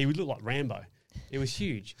 Yeah. He would look like Rambo. It was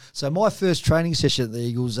huge. So my first training session at the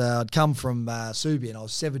Eagles, I'd come from Subi, and I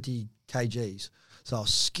was 70 kgs. So I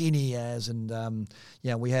was skinny as, and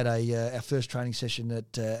we had our first training session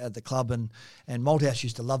at the club, and Malthouse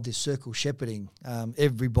used to love this circle shepherding.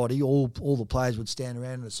 Everybody, all the players would stand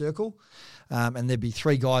around in a circle, and there'd be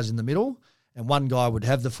 3 guys in the middle, and one guy would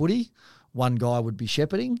have the footy, one guy would be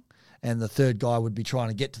shepherding, and the third guy would be trying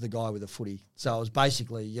to get to the guy with the footy. So it was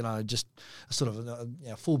basically, just a sort of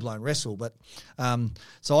a full-blown wrestle. But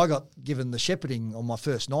so I got given the shepherding on my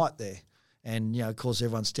first night there. And, of course,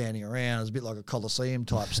 everyone's standing around. It was a bit like a Colosseum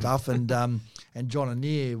type stuff. And John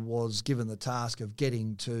Anea was given the task of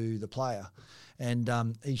getting to the player. And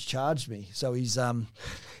he's charged me. So he's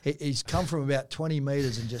come from about 20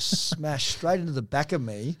 metres and just smashed straight into the back of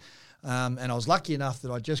me. And I was lucky enough that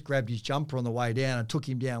I just grabbed his jumper on the way down and took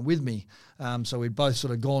him down with me. So we'd both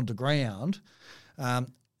sort of gone to ground. And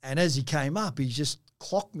as he came up, he just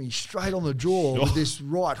clocked me straight on the jaw with this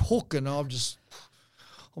right hook. And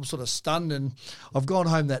I'm sort of stunned, and I've gone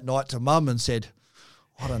home that night to Mum and said,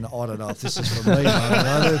 I don't know if this is for me,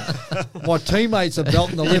 mate. My teammates are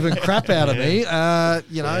belting the living crap out of me,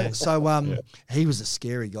 So he was a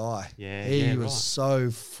scary guy. Yeah, he was so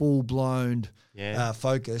full-blown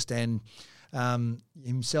focused, and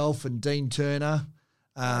himself and Dean Turner,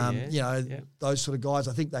 those sort of guys,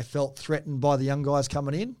 I think they felt threatened by the young guys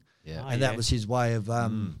coming in. Yeah. And that was his way of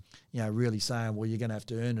really saying, well, you're going to have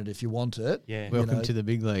to earn it if you want it. Yeah. Welcome to the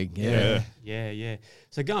big league. Yeah.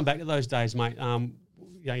 So going back to those days, mate,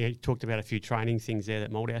 you talked about a few training things there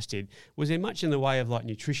that Malthouse did. Was there much in the way of like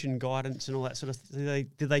nutrition guidance and all that sort of thing?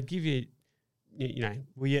 Did they give you,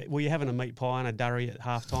 were you having a meat pie and a durry at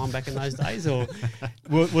half time back in those days? Or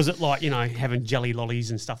was it like, having jelly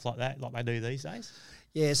lollies and stuff like that, like they do these days?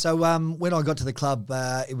 Yeah, so when I got to the club,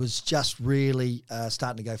 it was just really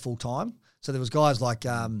starting to go full-time. So there was guys like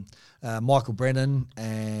Michael Brennan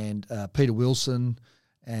and Peter Wilson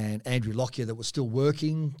and Andrew Lockyer that were still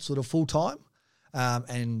working sort of full-time.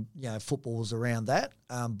 And, football was around that.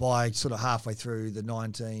 By sort of halfway through the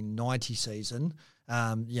 1990 season,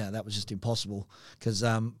 that was just impossible because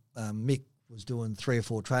Mick was doing 3 or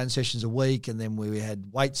 4 training sessions a week, and then we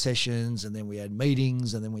had weight sessions, and then we had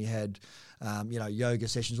meetings, and then we had, yoga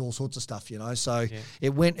sessions, all sorts of stuff, So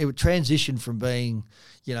it transitioned from being,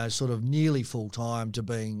 sort of nearly full-time to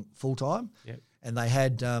being full-time. Yep. And they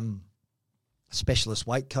had specialist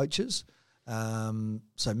weight coaches.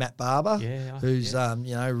 So Matt Barber, who's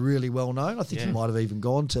really well known. I think he might have even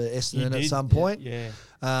gone to Essendon at some point. Yeah.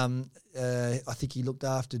 I think he looked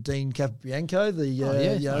after Dean Capobianco,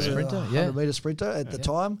 the sprinter, 100-metre sprinter at the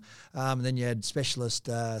time. And then you had specialist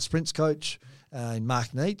sprints coach in Mark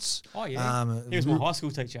Neitz. Oh yeah, he was my high school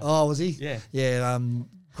teacher. Oh, was he? Yeah. Yeah.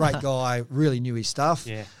 Great guy, really knew his stuff.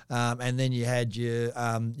 Yeah. And then you had your,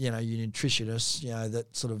 your nutritionists,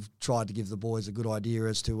 that sort of tried to give the boys a good idea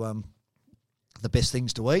as to the best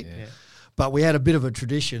things to eat. Yeah. But we had a bit of a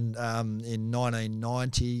tradition in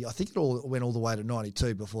 1990. I think it all went all the way to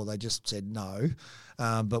 92 before they just said no.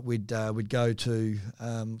 But we'd go to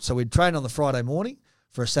so we'd train on the Friday morning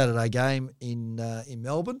for a Saturday game in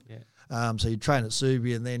Melbourne. Yeah. So you'd train at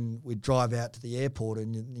Subi, and then we'd drive out to the airport,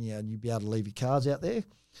 and you'd be able to leave your cars out there.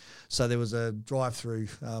 So there was a drive-through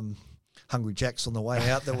Hungry Jacks on the way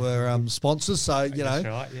out that were sponsors. So That's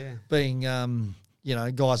right, yeah. being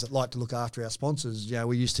guys that like to look after our sponsors,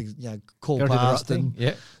 we used to, call Gotta do the past right and,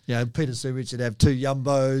 thing. Peter Subich would have 2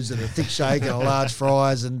 Yumbos and a thick shake and a large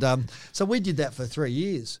fries. And so we did that for 3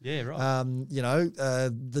 years. Yeah, right.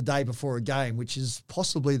 The day before a game, which is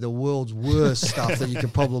possibly the world's worst stuff that you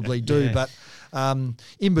could probably do. Yeah. But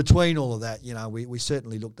in between all of that, we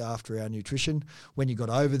certainly looked after our nutrition. When you got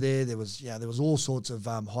over there, there was all sorts of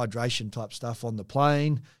hydration type stuff on the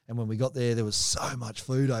plane. And when we got there was so much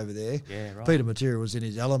food over there. Yeah, right. Peter Matera was in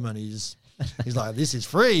his element. He's like, this is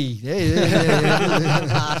free.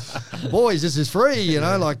 Boys, this is free,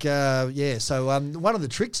 So one of the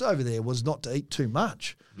tricks over there was not to eat too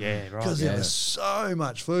much. Yeah, right. Because there was so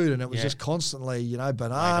much food, and it was just constantly,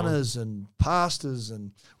 bananas and pastas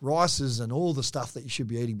and rices and all the stuff that you should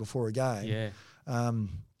be eating before a game. Yeah.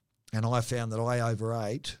 And I found that I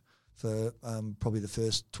overate for probably the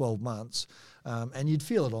first 12 months. And you'd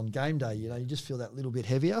feel it on game day, you just feel that little bit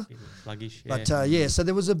heavier. Sluggish, But, so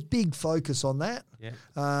there was a big focus on that. Yeah.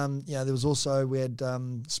 There was also, we had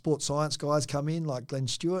sports science guys come in, like Glenn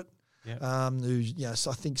Stewart, who's,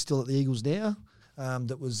 I think still at the Eagles now.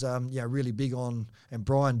 That was really big on, and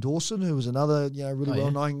Brian Dawson, who was another really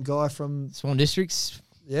well-known guy from Swan Districts,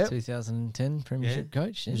 2010 premiership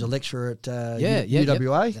coach. He was a lecturer at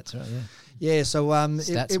UWA. Yep. That's right, Yeah, so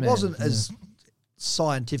it man, wasn't as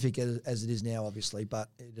scientific as it is now, obviously, but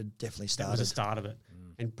it had definitely started. That was the start of it.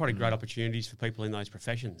 And probably great opportunities for people in those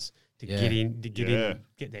professions to get in,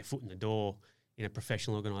 get their foot in the door in a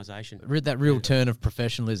professional organisation. That real turn of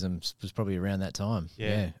professionalism was probably around that time.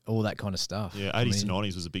 Yeah. All that kind of stuff. Yeah, 80s to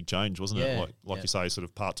 90s was a big change, wasn't it? Like you say, sort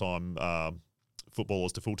of part-time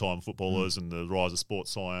footballers to full-time footballers and the rise of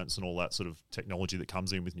sports science and all that sort of technology that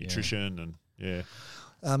comes in with nutrition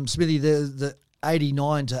Smithy, the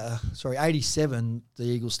 87, the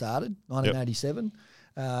Eagles started, 1987.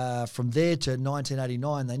 From there to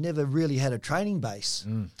 1989, they never really had a training base.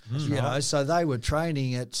 So they were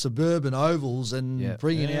training at suburban ovals and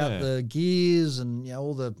bringing out the gears and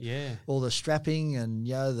all the strapping and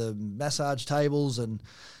the massage tables and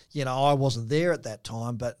I wasn't there at that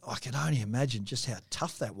time, but I can only imagine just how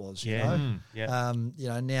tough that was. Now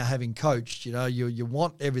having coached, you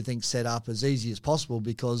want everything set up as easy as possible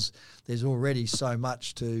because there's already so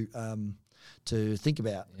much to think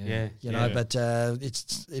about. But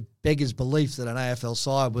it beggars belief that an AFL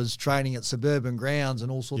side was training at suburban grounds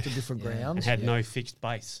and all sorts of different grounds. And had no fixed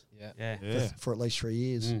base. For at least 3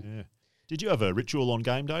 years. Did you have a ritual on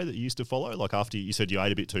game day that you used to follow? Like after you said you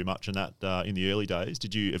ate a bit too much and that in the early days,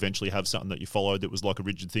 did you eventually have something that you followed that was like a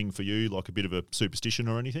rigid thing for you, like a bit of a superstition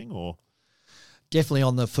or anything? Or definitely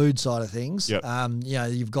on the food side of things. Yep.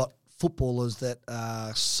 You've got footballers that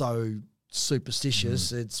are so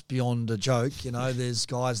superstitious. It's beyond a joke. You know, there's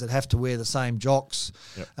guys that have to wear the same jocks.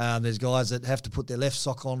 Yep. There's guys that have to put their left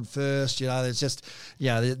sock on first. You know, there's just,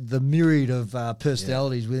 the myriad of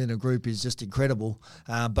personalities within a group is just incredible.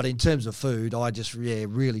 But in terms of food, I just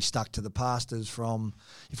really stuck to the pastas from,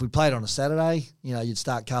 if we played on a Saturday, you'd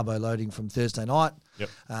start carbo loading from Thursday night. Yep.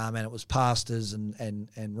 And it was pastas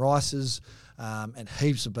and rices. And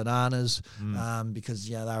heaps of bananas because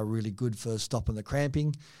they were really good for stopping the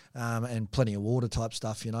cramping, and plenty of water type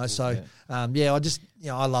stuff, So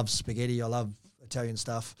I love spaghetti. I love Italian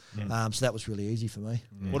stuff. So that was really easy for me.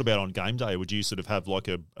 What about on game day? Would you sort of have like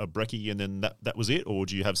a brekkie and then that was it, or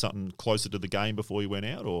would you have something closer to the game before you went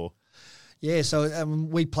out, or? Yeah, so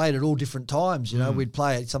we played at all different times. We'd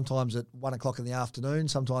play it sometimes at 1 o'clock in the afternoon.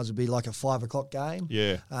 Sometimes it'd be like a 5 o'clock game.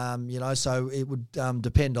 Yeah. So it would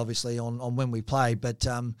depend obviously on when we play. But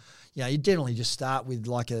you generally just start with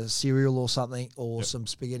like a cereal or something, or some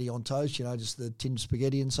spaghetti on toast. Just the tinned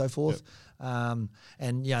spaghetti and so forth. Yep.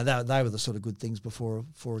 They were the sort of good things before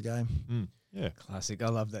a game. Yeah, classic. I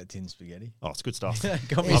love that tin spaghetti. Oh, it's good stuff.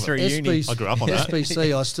 Got me through uni. I grew up on that.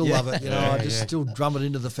 SBC, I still love it. I just still drum it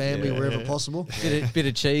into the family wherever possible. Bit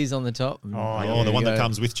of cheese on the top. Oh, the one that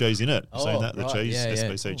comes with cheese in it. Oh, Seen that? The right, cheese,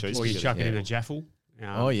 SBC cheese. Or you chuck it in a jaffle.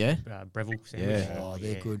 Breville sandwich. Yeah. Oh,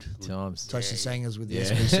 they're good. Times. Toasted sangers with the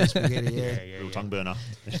SBC spaghetti. Real tongue burner.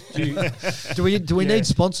 Do we need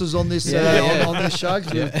sponsors on this on this show?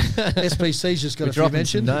 SBC's just got a few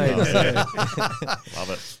mentioned. Love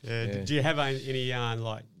it. Do you have any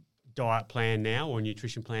like diet plan now or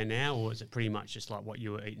nutrition plan now, or is it pretty much just like what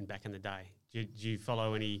you were eating back in the day? Do you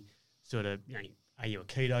follow any sort of? Are you a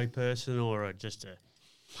keto person or just a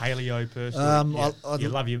paleo person? You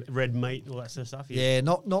love your red meat, all that sort of stuff? Yeah,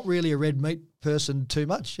 not really a red meat person too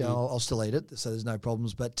much. I'll still eat it, so there's no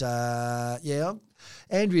problems. But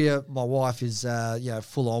Andrea, my wife, is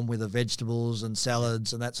full on with the vegetables and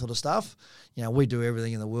salads and that sort of stuff. We do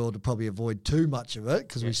everything in the world to probably avoid too much of it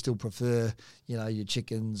because we still prefer your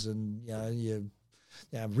chickens and your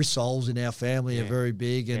rissoles in our family are very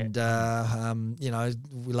big, and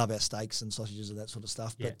we love our steaks and sausages and that sort of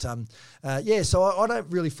stuff. But so I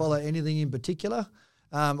don't really follow anything in particular.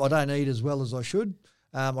 I don't eat as well as I should.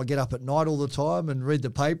 I get up at night all the time and read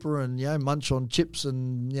the paper and munch on chips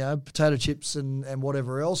and potato chips and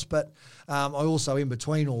whatever else. But I also, in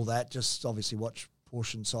between all that, just obviously watch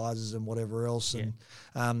portion sizes and whatever else.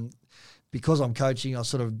 And because I'm coaching, I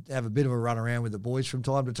sort of have a bit of a run around with the boys from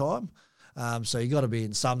time to time. So you got to be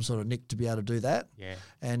in some sort of nick to be able to do that. Yeah.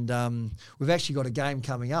 And we've actually got a game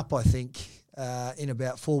coming up, I think, in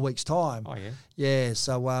about 4 weeks' time. Oh, yeah? Yeah,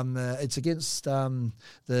 so it's against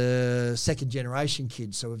the second generation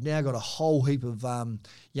kids. So we've now got a whole heap of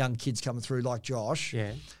young kids coming through like Josh.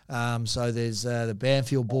 Yeah. So there's the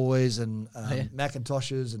Banfield boys and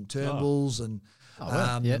Macintoshes and Turnbulls and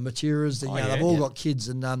Maturas. They've all got kids,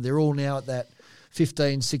 and they're all now at that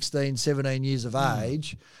 15, 16, 17 years of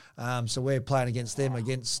age. So we're playing against them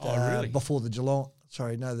before the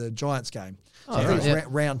Giants game. So I think it's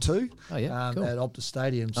round 2 cool. at Optus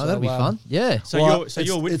Stadium. So, that'll be fun. Yeah. So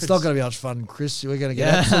you're Whitford's. It's not going to be much fun, Chris. We're going to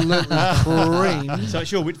get absolutely creamed. So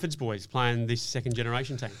it's your Whitford's boys playing this second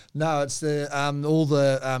generation team? No, it's the all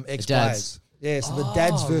the ex-players. Yeah, so the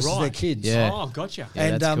dads versus their kids. Yeah. Oh, gotcha.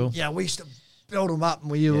 And that's cool. we used to build them up,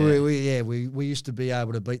 and we used to be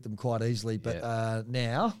able to beat them quite easily. But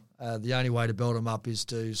now the only way to build them up is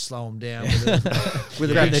to slow them down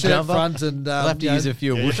with a big shirt front, and we'll have to use a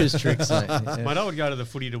few Wooshers tricks. Mate, I would go to the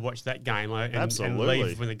footy to watch that game and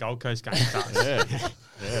leave when the Gold Coast game starts.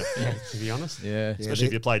 To be honest. Yeah. Especially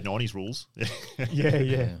if you played 90s rules.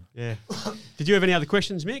 Yeah. Did you have any other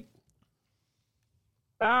questions, Mick?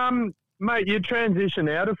 Mate, you transition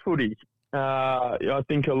out of footy. I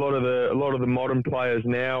think a lot of the modern players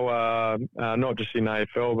now, not just in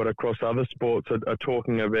AFL but across other sports, are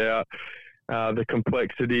talking about the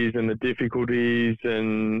complexities and the difficulties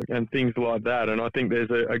and things like that. And I think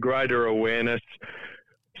there's a greater awareness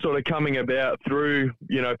sort of coming about through,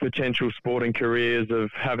 potential sporting careers of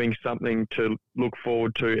having something to look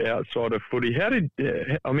forward to outside of footy.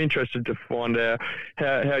 I'm interested to find out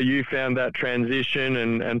how you found that transition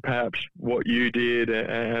and perhaps what you did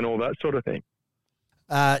and all that sort of thing.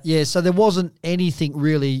 So there wasn't anything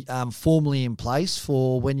really formally in place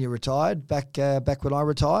for when you retired, back when I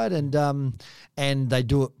retired, and they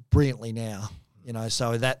do it brilliantly now.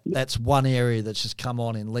 So that's one area that's just come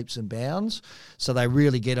on in leaps and bounds. So they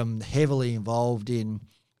really get them heavily involved in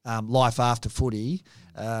life after footy,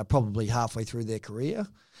 probably halfway through their career.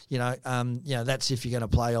 That's if you're going to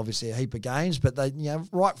play obviously a heap of games, but they,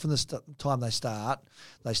 right from the time they start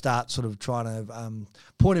sort of trying to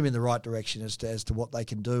point them in the right direction as to what they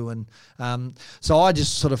can do. And so I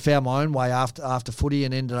just sort of found my own way after footy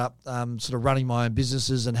and ended up sort of running my own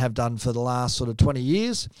businesses and have done for the last sort of 20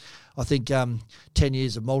 years. I think 10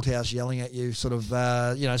 years of Malthouse yelling at you sort of,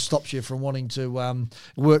 stops you from wanting to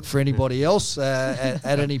work for anybody else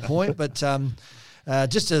at any point. But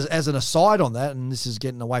just as an aside on that, and this is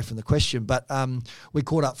getting away from the question, but we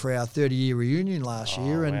caught up for our 30-year reunion last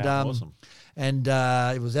year, and awesome. And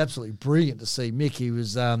it was absolutely brilliant to see Mick.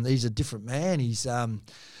 He's a different man. He's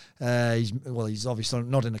obviously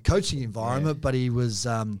not in a coaching environment, but he was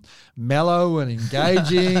mellow and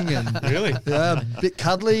engaging and really a bit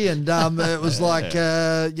cuddly, and it was like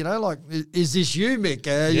is this you, Mick?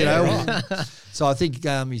 So I think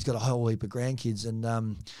he's got a whole heap of grandkids, and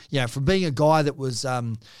from being a guy that was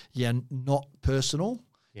not personal.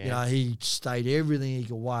 Yeah. He stayed everything he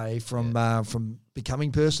could away from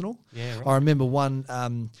becoming personal. Yeah, right. I remember one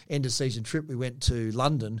end of season trip we went to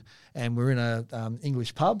London, and we were in a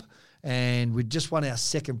English pub, and we'd just won our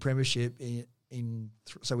second premiership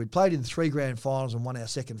so we'd played in 3 grand finals and won our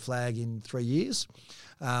second flag in 3 years,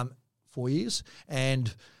 4 years,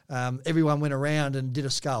 and everyone went around and did a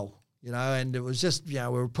skull. And it was just, we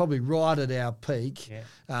were probably right at our peak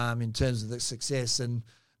in terms of the success, and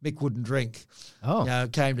Mick wouldn't drink.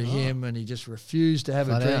 It came to him, and he just refused to have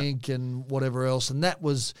a drink and whatever else. And that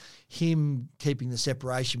was him keeping the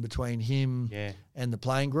separation between him and the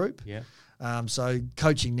playing group. Yeah. So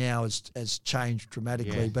coaching now has changed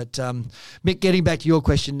dramatically. Yeah. But Mick, getting back to your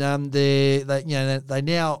question, they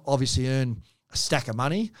now obviously earn a stack of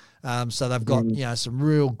money. So they've got some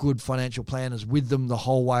real good financial planners with them the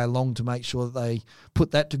whole way along to make sure that they put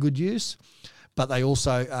that to good use. But they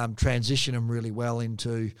also transition them really well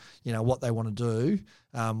into, what they want to do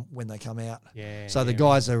when they come out. Yeah. So the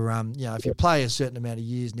guys are, if you play a certain amount of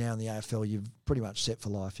years now in the AFL, you're pretty much set for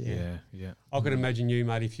life. Yeah. I could imagine you,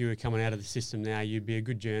 mate, if you were coming out of the system now, you'd be a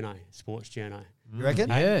good journo, sports journo. You reckon?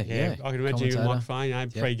 Yeah. I can imagine you with microphone,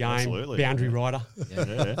 pre-game, absolutely. boundary rider.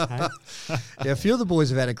 Yeah. A few of the boys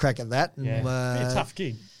have had a crack at that. And, a tough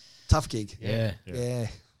gig. Tough gig. Yeah. You'd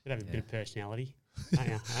have a bit of personality.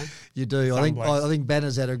 You do. I think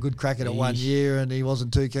Banner's had a good crack at it 1 year, and he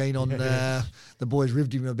wasn't too keen on the boys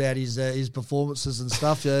ribbed him about his performances and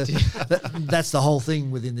stuff. That's the whole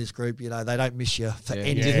thing within this group. They don't miss you for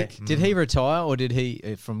anything. Did he retire, or did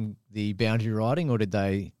he from the boundary riding, or did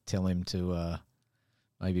they tell him to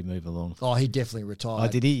maybe move along? Oh, he definitely retired.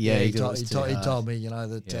 Oh, did he? Yeah, he told me,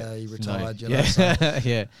 that he retired.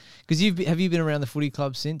 Yeah. Because have you been around the footy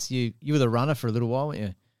club since? You were the runner for a little while, weren't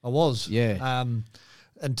you? I was. Yeah.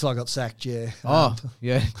 Until I got sacked, yeah.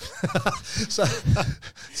 Yeah.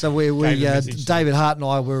 So we David Hart and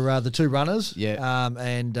I were the two runners. Yeah.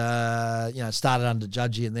 And started under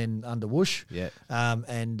Judgy and then under Whoosh. Yeah.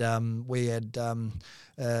 And we had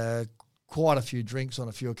quite a few drinks on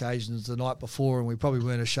a few occasions the night before, and we probably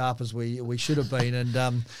weren't as sharp as we should have been.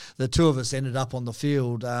 And the two of us ended up on the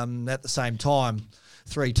field at the same time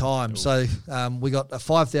 3 times. So we got a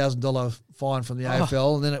 $5,000 fine from the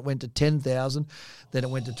AFL, and then it went to $10,000, then it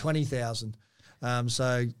went to $20,000.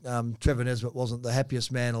 So Trevor Nesbitt wasn't the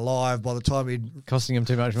happiest man alive by the time he'd costing him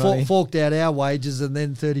too much money. Forked out our wages and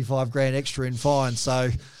then 35 grand extra in fines. So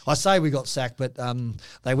I say we got sacked, but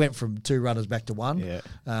they went from 2 runners back to 1. Yeah.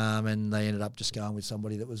 And they ended up just going with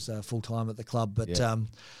somebody that was full time at the club. But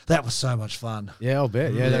that was so much fun. Yeah, I'll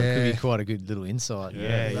bet. Yeah, that could be quite a good little insight.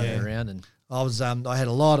 Running around and. I had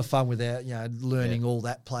a lot of fun with that, learning all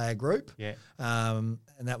that player group. Yeah.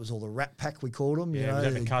 And that was all the Rat Pack, we called them.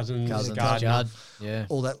 The Cousins, Judd. Yeah.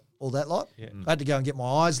 All that lot. Yeah. I had to go and get my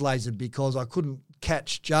eyes lasered because I couldn't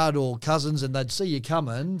catch Judd or Cousins, and they'd see you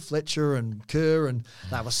coming, Fletcher and Kerr, and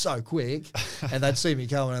they were so quick, and they'd see me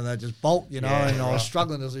coming and they'd just bolt, and I was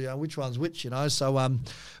struggling to see which one's which, So,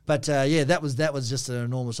 that was just an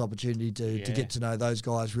enormous opportunity to get to know those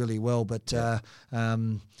guys really well. But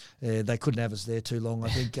they couldn't have us there too long. I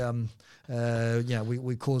think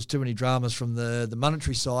we caused too many dramas from the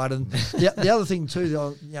monetary side, and the other thing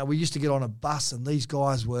too, we used to get on a bus, and these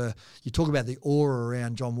guys were. You talk about the aura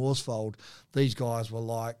around John Worsfold. These guys were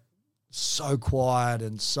like so quiet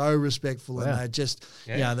and so respectful, and they just,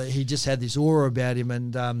 he just had this aura about him.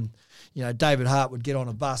 And David Hart would get on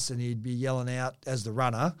a bus and he'd be yelling out as the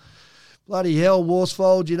runner, "Bloody hell,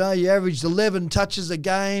 Worsfold, you averaged 11 touches a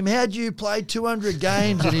game. How'd you play 200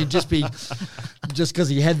 games?" And he'd just be, just because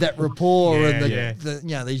he had that rapport, and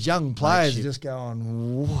these young players just going,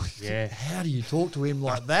 how do you talk to him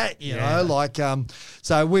like that?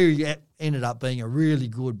 So we ended up being a really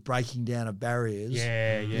good breaking down of barriers.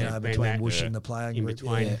 Between Woosh and the playing in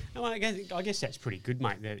between. Yeah. No, I guess that's pretty good,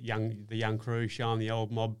 mate. The young crew showing the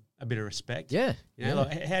old mob a bit of respect. Yeah.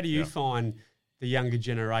 Like, how do you find the younger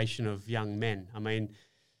generation of young men? I mean,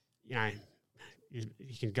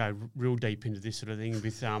 you can go real deep into this sort of thing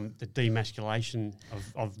with the demasculation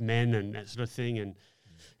of men and that sort of thing, and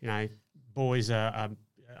boys are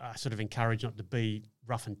sort of encouraged not to be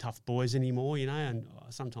rough and tough boys anymore, and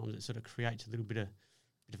sometimes it sort of creates a little bit of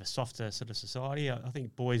a softer sort of society. I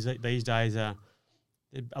think boys these days are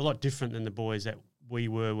a lot different than the boys that we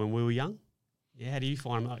were when we were young. Yeah, how do you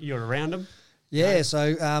find them? You're around them? Yeah,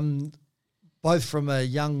 so both from a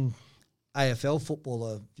young AFL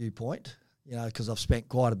footballer viewpoint, because I've spent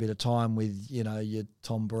quite a bit of time with, your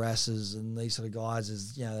Tom Barasses and these sort of guys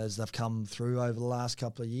as they've come through over the last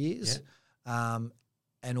couple of years. Yeah.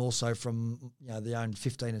 And also from, the own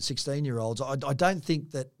 15 and 16-year-olds. I don't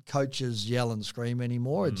think that coaches yell and scream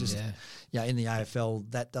anymore. It just, in the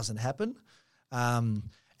AFL, that doesn't happen. And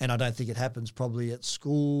I don't think it happens probably at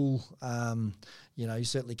school. You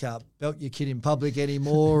certainly can't belt your kid in public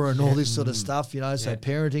anymore and all this sort of stuff, so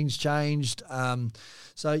parenting's changed.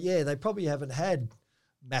 They probably haven't had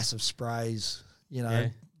massive sprays,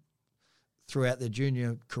 throughout their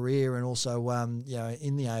junior career and also, in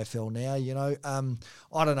the AFL now,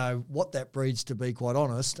 I don't know what that breeds, to be quite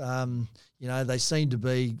honest. They seem to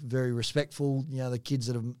be very respectful, the kids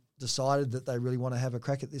that have decided that they really want to have a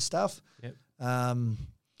crack at this stuff. Yep.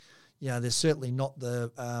 There's certainly not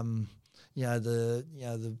the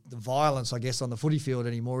violence, I guess, on the footy field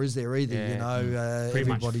anymore, is there either?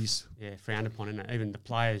 Everybody's frowned upon, isn't it? Even the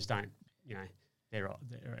players don't.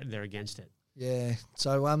 They're against it. Yeah,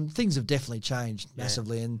 so things have definitely changed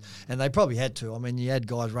massively, and they probably had to. I mean, you had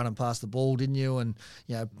guys running past the ball, didn't you? And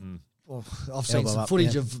I've seen some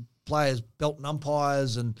footage of players belting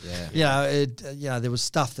umpires, and there was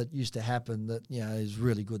stuff that used to happen that is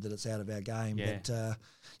really good that it's out of our game. Yeah.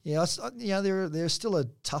 But they're still a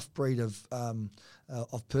tough breed of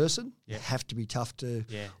person. Yeah. You have to be tough to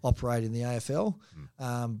operate in the AFL,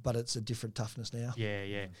 but it's a different toughness now.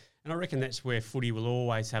 Yeah. And I reckon that's where footy will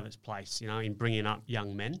always have its place, in bringing up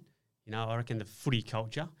young men. I reckon the footy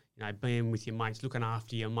culture, being with your mates, looking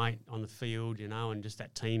after your mate on the field, and just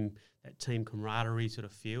that team camaraderie sort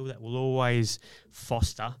of feel, that will always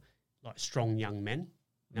foster like strong young men.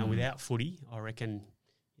 Without footy, I reckon,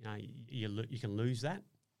 you can lose that.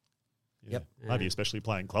 Yep. Maybe especially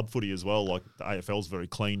playing club footy as well. Like the AFL's very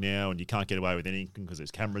clean now, and you can't get away with anything because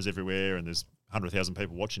there's cameras everywhere and there's 100,000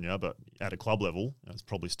 people watching you. But at a club level, it's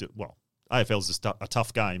probably still AFL's a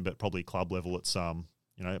tough game, but probably club level, it's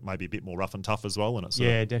maybe a bit more rough and tough as well, and it's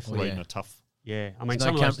definitely a tough. Yeah, I mean,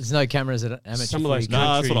 there's no cameras at amateur. Some of those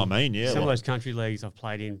that's what I mean. Yeah, some of those country leagues I've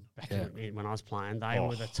played in back when I was playing, they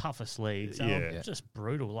were the toughest leagues. They were just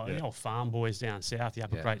brutal. Like the old farm boys down south, the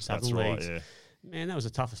upper Great Southern leagues. Right, man, that was the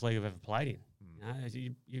toughest league I've ever played in.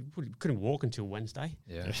 You couldn't walk until Wednesday.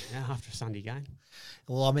 After a Sunday game.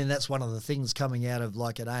 Well, I mean, that's one of the things coming out of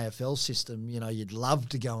like an AFL system. You'd love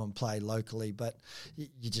to go and play locally, but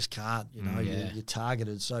you just can't. You're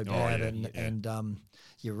targeted so bad, and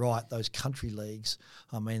you're right. Those country leagues,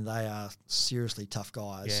 I mean, they are seriously tough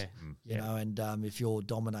guys. And if you're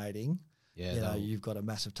dominating, you've got a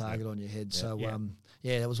massive target on your head. So,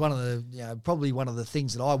 it was one of the, probably one of the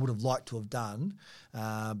things that I would have liked to have done.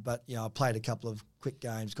 But, I played a couple of quick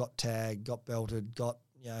games, got tagged, got belted,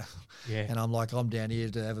 and I'm like, I'm down here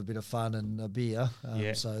to have a bit of fun and a beer.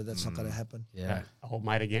 So that's not going to happen. Old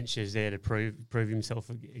mate against you is there to prove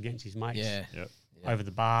himself against his mates. Over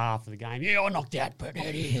the bar after the game. I knocked out Brett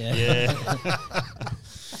Heady.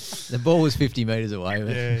 The ball was 50 metres away.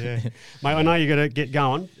 Mate, I know you got to get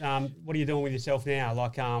going. What are you doing with yourself now?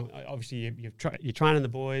 Like, obviously, you're training the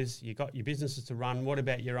boys. You got your businesses to run. What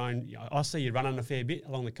about your own? I see you running a fair bit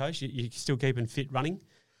along the coast. You're still keeping fit running?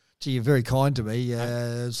 Gee, you're very kind to me.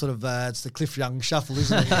 It's the Cliff Young shuffle,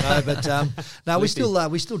 isn't it? But no, we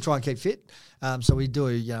still try and keep fit. So we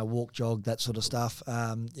do walk, jog, that sort of stuff.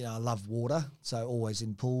 I love water, so always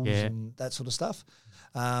in pools and that sort of stuff.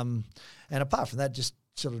 And apart from that, just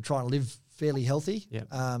sort of trying to live fairly healthy,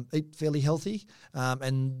 eat fairly healthy.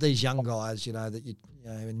 And these young guys, that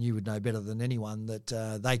and you would know better than anyone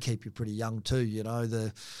that they keep you pretty young too.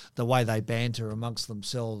 The way they banter amongst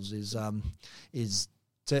themselves is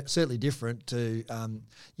certainly different to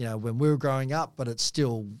when we were growing up, but it's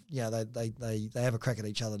still they have a crack at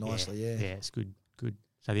each other nicely. It's good.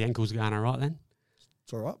 So the ankles are going all right then?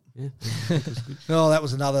 It's all right. Yeah. Oh, that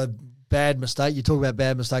was another bad mistake. You talk about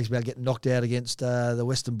bad mistakes about getting knocked out against the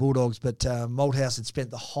Western Bulldogs, but Malthouse had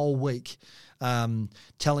spent the whole week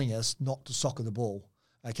telling us not to soccer the ball.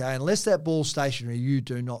 Okay, unless that ball's stationary, you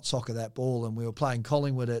do not soccer that ball. And we were playing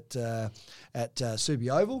Collingwood at Subi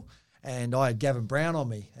Oval, and I had Gavin Brown on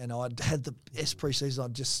me, and I'd had the best preseason.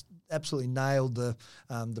 I'd just absolutely nailed the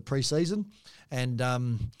preseason, and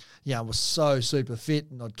I was so super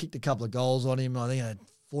fit, and I'd kicked a couple of goals on him. I think I had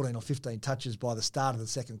 14 or 15 touches by the start of the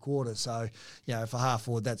second quarter. So, for half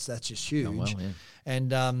forward, that's just huge. Oh, well, yeah. And,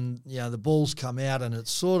 the ball's come out, and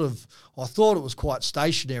it's sort of, I thought it was quite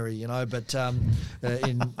stationary, but when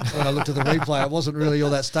I looked at the replay, it wasn't really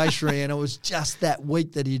all that stationary, and it was just that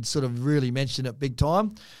week that he'd sort of really mentioned it big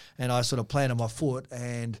time. And I sort of planted my foot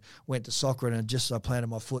and went to soccer, and just as I planted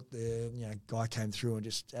my foot, the guy came through and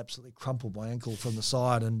just absolutely crumpled my ankle from the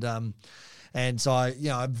side. And so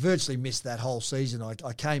I virtually missed that whole season.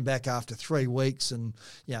 I came back after 3 weeks, and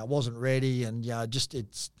I wasn't ready, and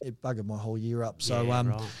it buggered my whole year up. So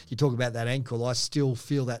right. You talk about that ankle, I still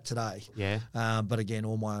feel that today. Yeah. But again,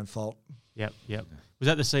 all my own fault. Yep. Was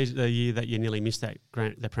that the year that you nearly missed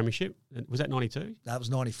the premiership? Was that 92? That was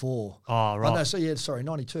 94. Oh, right. Oh, no, sorry,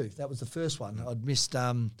 92. That was the first one. I'd missed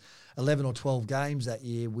 11 or 12 games that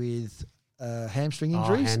year with hamstring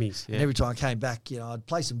injuries. Hammies, yeah. And every time I came back, I'd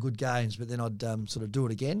play some good games, but then I'd sort of do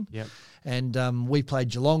it again. Yep. And we played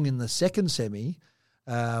Geelong in the second semi,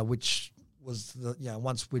 which was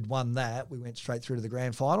once we'd won that, we went straight through to the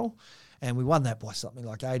grand final, and we won that by something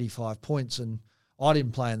like 85 points. And I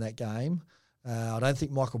didn't play in that game. I don't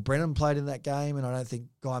think Michael Brennan played in that game, and I don't think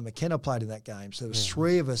Guy McKenna played in that game. So there was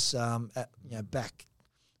 3 of us back,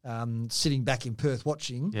 sitting back in Perth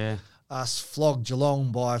watching. Yeah. Us flog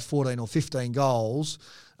Geelong by 14 or 15 goals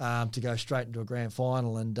to go straight into a grand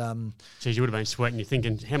final. And geez, you would have been sweating. You're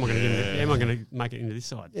thinking, how am I going to make it into this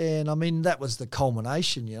side? Yeah, and I mean that was the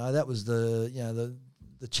culmination. That was the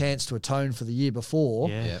chance to atone for the year before.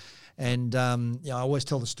 Yeah. And I always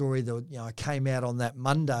tell the story that I came out on that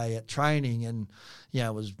Monday at training, and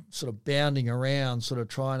was sort of bounding around, sort of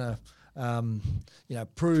trying to.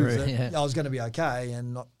 Prove that I was going to be okay.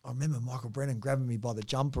 And I remember Michael Brennan grabbing me by the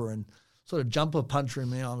jumper and sort of jumper punching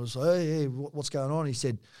me. I was like, hey, what's going on? He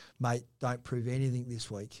said, mate, don't prove anything this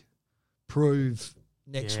week. Prove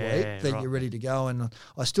next week that you're ready to go. And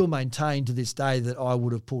I still maintain to this day that I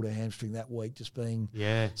would have pulled a hamstring that week, just being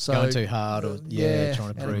going too hard or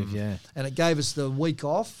trying to prove. And it gave us the week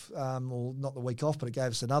off, or not the week off, but it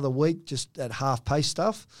gave us another week just at half pace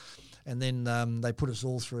stuff. And then they put us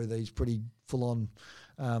all through these pretty full-on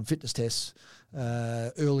fitness tests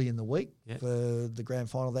early in the week for the grand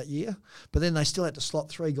final that year. But then they still had to slot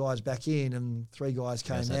 3 guys back in, and 3 guys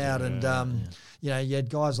came out. And, you had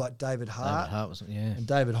guys like David Hart and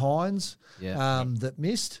David Hines that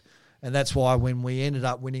missed. And that's why when we ended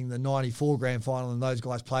up winning the 94 grand final and those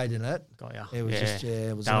guys played in it, it was just,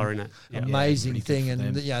 it was an amazing thing.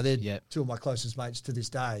 And, they're 2 of my closest mates to this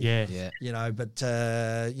day. But,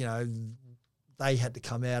 they had to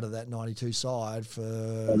come out of that 92 side for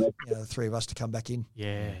the 3 of us to come back in.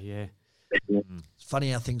 Yeah. It's funny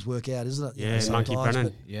how things work out, isn't it? Yeah, Monkey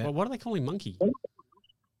Brennan. Well, why do they call him Monkey?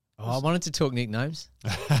 I wanted to talk nicknames.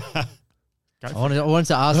 I wanted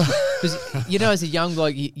to ask, because, as a young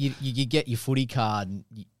bloke, you get your footy card, and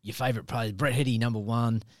your favourite player, Brett Heady, number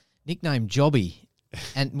 1, nickname Jobby.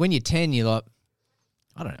 And when you're 10, you're like,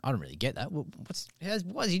 I don't really get that. Why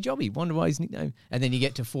is he Jobby? Wonder why his nickname. And then you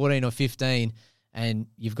get to 14 or 15, and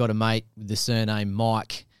you've got a mate with the surname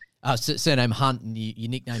Mike, surname Hunt, and you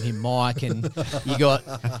nickname him Mike, and you got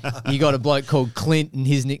a bloke called Clint, and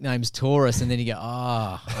his nickname's Taurus, and then you go,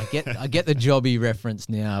 I get the Jobby reference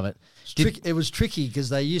now, but. It was tricky because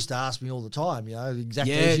they used to ask me all the time,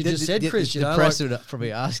 exactly as you just said, Chris. The press would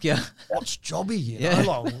probably ask you, what's Jobby?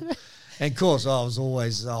 And of course, I was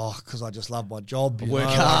always, because I just love my job. Work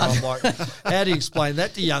hard. I'm like, how do you explain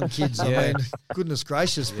that to young kids? I mean, goodness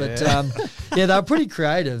gracious. But, they were pretty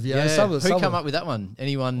creative. Who came up with that one?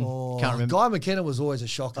 Anyone can't remember? Guy McKenna was always a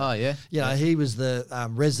shocker. Oh, yeah? He was the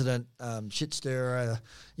resident shit stirrer.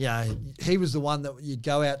 He was the one that you'd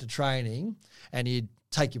go out to training and you'd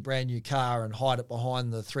take your brand new car and hide it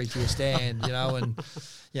behind the 3-tier stand, and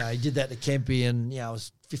he did that to Kempy, and it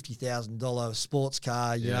was $50,000 sports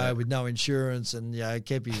car, with no insurance, and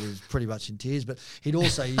Kempy was pretty much in tears. But he'd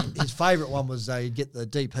also his favourite one was he'd get the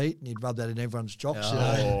deep heat and he'd rub that in everyone's jocks,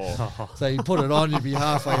 So he'd put it on, you'd be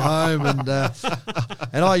halfway home,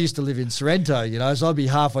 and I used to live in Sorrento, so I'd be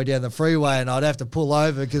halfway down the freeway and I'd have to pull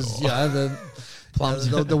over because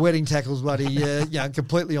the wedding tackle's bloody,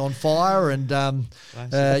 completely on fire, and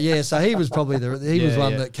so he was probably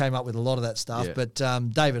one that came up with a lot of that stuff. Yeah. But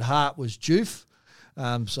David Hart was Joof,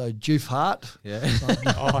 So Joof Hart. Yeah.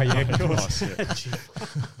 Oh, yeah, of course.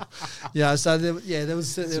 Yeah, so there was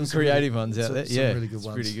some creative ones out there. Some Yeah, really good it's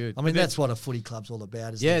ones. pretty good. I mean, that's what a footy club's all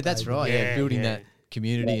about, isn't it? Yeah, that's Dave? right. Yeah, building yeah. that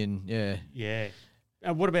community and Yeah.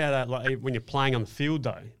 What about like when you're playing on the field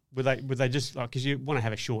though? Would they just like because you want to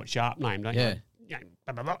have a short, sharp name, don't you? Yeah.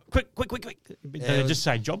 Like, blah, blah, blah, quick. Do they just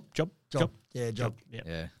say job? Yeah, job.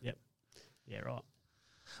 Yep. Yeah, right.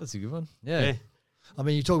 That's a good one. Yeah. I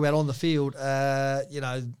mean, you talk about on the field,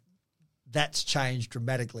 that's changed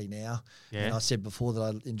dramatically now. Yeah. And I said before that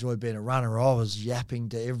I enjoyed being a runner. I was yapping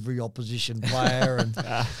to every opposition player. And,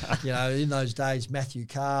 in those days, Matthew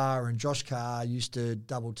Carr and Josh Carr used to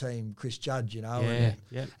double team Chris Judge,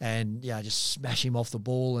 and just smash him off the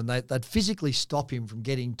ball. And they'd physically stop him from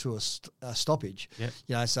getting to a stoppage.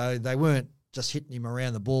 Yep. So they weren't just hitting him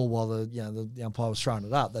around the ball while the umpire was throwing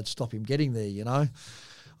it up. They'd stop him getting there,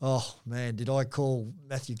 Oh man, did I call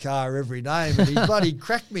Matthew Carr every name? And he bloody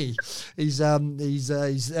cracked me. He's had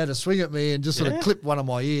a swing at me and just sort of clipped one of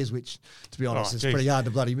my ears, which, to be honest, is pretty hard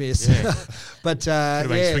to bloody miss. Yeah. But could have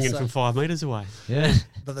been swinging from 5 metres away. Yeah.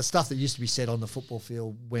 But the stuff that used to be said on the football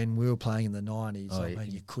field when we were playing in the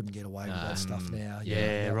 90s, you couldn't get away with that stuff now.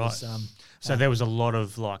 Yeah, right. Was, so there was a lot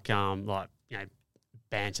of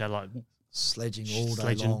banter, like sledging all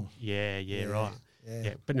day long. Yeah, right.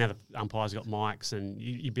 Yeah, but now the umpires got mics and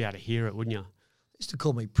you'd be able to hear it, wouldn't you? They used to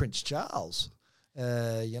call me Prince Charles.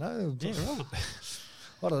 Yeah, right.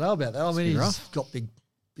 I don't know about that. I mean, he's got big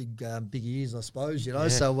ears, I suppose,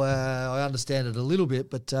 so I understand it a little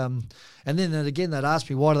bit. But and then again, they'd ask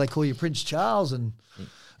me, why do they call you Prince Charles? And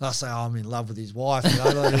I say, I'm in love with his wife.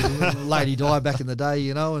 Lady died back in the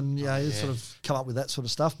day, sort of come up with that sort of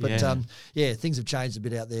stuff. But things have changed a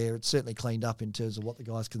bit out there. It's certainly cleaned up in terms of what the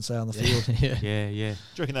guys can say on the field. Yeah. Do you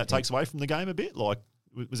reckon that takes away from the game a bit? Like,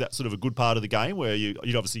 was that sort of a good part of the game where you'd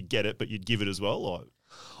obviously get it, but you'd give it as well? Like,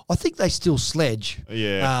 I think they still sledge,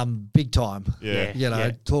 big time.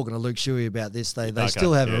 Yeah. Talking to Luke Shuey about this, they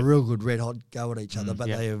still have a real good red hot go at each other, but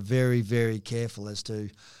they are very, very careful as to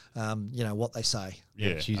what they say.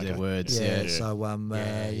 Yeah, choose their words. So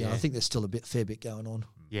I think there's still a fair bit going on.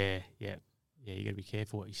 Yeah. You got to be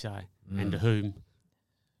careful what you say and to whom.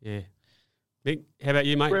 Yeah. Mick, how about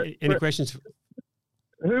you, mate? Any questions?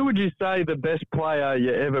 Who would you say the best player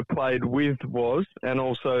you ever played with was, and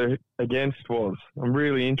also against was? I'm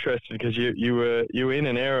really interested because you were in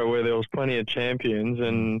an era where there was plenty of champions,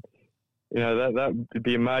 and that would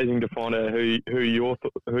be amazing to find out who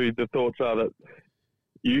the thoughts are that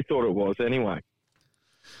you thought it was anyway.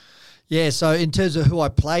 Yeah, so in terms of who I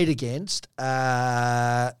played against,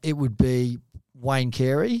 it would be Wayne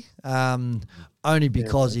Carey, only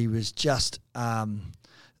because he was just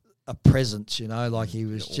a presence, he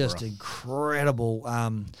was just incredible.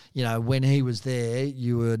 When he was there,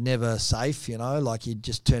 you were never safe, he'd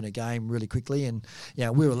just turn a game really quickly. And,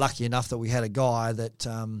 we were lucky enough that we had a guy that,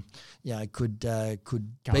 could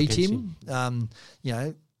beat him,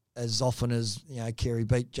 as often as, Carey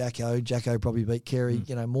beat Jacko. Jacko probably beat Carey,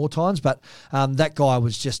 more times. But that guy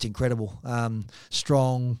was just incredible.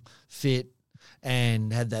 Strong, fit,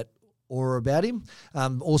 and had that aura about him.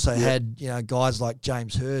 Also had guys like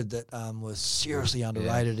James Hird that was seriously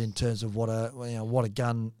underrated in terms of what a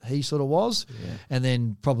gun he sort of was. And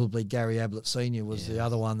then probably Gary Ablett Senior was the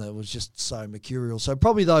other one that was just so mercurial. So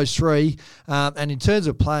probably those three. And in terms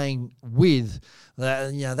of playing with,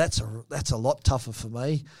 that's a lot tougher for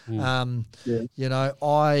me. I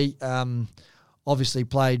obviously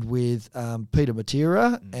played with Peter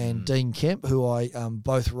Matera and Dean Kemp, who I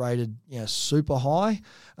both rated super high.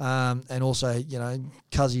 And also,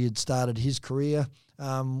 Cuzzy had started his career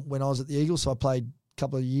when I was at the Eagles, so I played a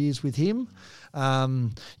couple of years with him.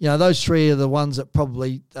 Those three are the ones that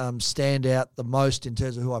probably stand out the most in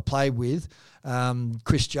terms of who I played with.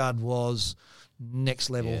 Chris Judd was next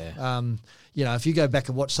level. If you go back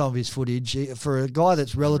and watch some of his footage, for a guy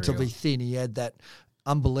that's relatively thin, he had that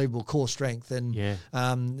unbelievable core strength, and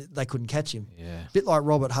they couldn't catch him. A bit like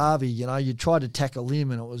Robert Harvey, you tried to tackle him,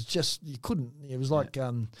 and it was just you couldn't. It was like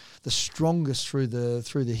the strongest through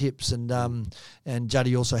the hips, and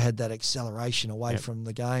Juddy also had that acceleration away from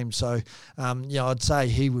the game. So I'd say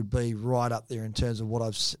he would be right up there in terms of what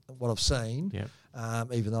I've seen.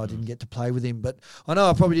 Even though I didn't get to play with him, but I know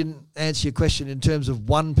I probably didn't answer your question in terms of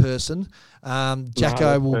one person.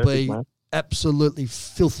 Jacko will be absolutely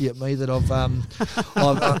filthy at me that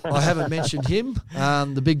I haven't mentioned him.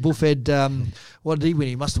 The big bullfed, what did he win?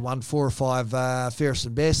 He must have won 4 or 5 fairest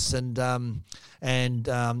and bests, and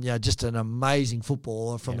just an amazing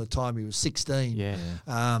footballer from the time he was 16.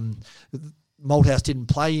 Malthouse didn't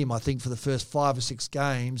play him, I think, for the first 5 or 6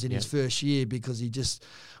 games in his first year because he just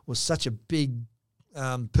was such a big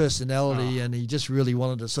personality, and he just really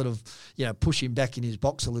wanted to sort of, push him back in his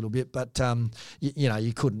box a little bit. But,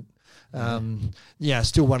 you couldn't.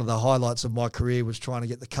 Still one of the highlights of my career was trying to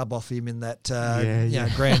get the cub off him in that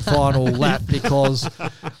grand final lap, because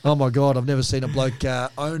oh my God, I've never seen a bloke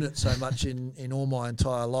own it so much in all my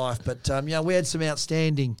entire life. But we had some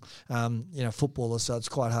outstanding footballers, so it's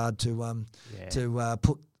quite hard to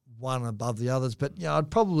put one above the others. But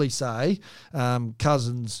I'd probably say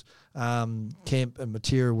Cousins, Kemp and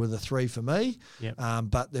Matera were the three for me. Yep.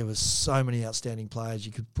 But there was so many outstanding players.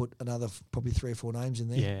 You could put another probably 3 or 4 names in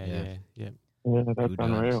there. Yeah, that's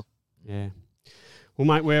unreal. Yeah. Well,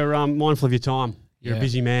 mate, we're mindful of your time. You're a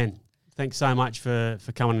busy man. Thanks so much for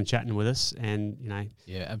coming and chatting with us. And,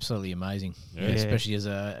 Yeah, absolutely amazing. Yeah. Especially as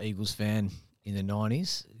a Eagles fan in the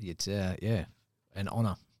 90s. It's, an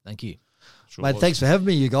honour. Thank you. Sure Mate, thanks for having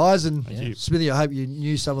me, you guys. And you. Smithy, I hope you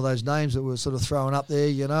knew some of those names that were sort of throwing up there,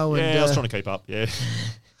 And, I was trying to keep up,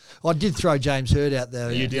 I did throw James Hurd out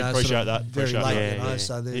there. You did, appreciate that. Very late,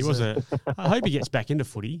 so he was I hope he gets back into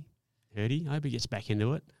footy, Hurdy. I hope he gets back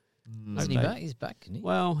into it. Isn't he back? He's back, isn't he?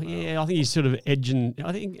 Well, I think he's sort of edging.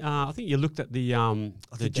 I think you looked at the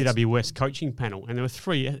GWS coaching panel, and there were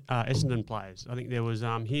 3 Essendon players. I think there was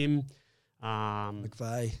him,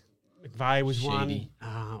 McVeigh was one.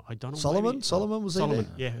 I don't know. Solomon was Solomon.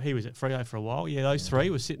 There? Yeah, he was at Freo for a while. Yeah, those 3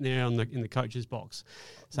 were sitting there in the coach's box.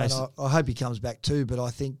 So I hope he comes back too. But I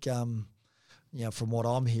think, from what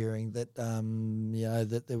I'm hearing, that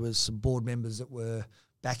that there was some board members that were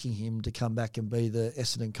backing him to come back and be the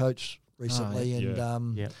Essendon coach recently,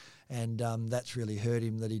 and that's really hurt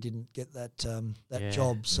him that he didn't get that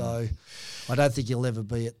job. So I don't think he'll ever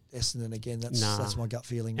be at Essendon again. That's my gut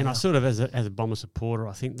feeling. And now. I sort of, as a Bomber supporter,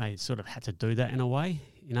 I think they sort of had to do that in a way.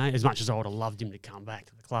 As much as I would have loved him to come back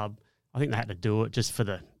to the club, I think they had to do it just for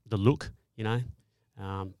the look.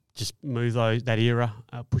 Just move that era,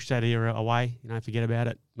 push that era away. Forget about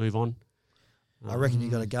it, move on. I reckon you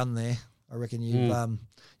got a gun there. I reckon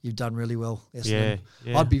you've done really well, Essendon.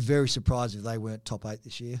 Yeah. I'd be very surprised if they weren't top 8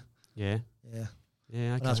 this year. Yeah. Okay.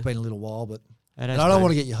 I know it's been a little while, but I don't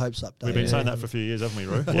want to get your hopes up, Dave. We've been saying that for a few years, haven't we,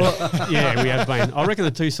 Roo? We have been. I reckon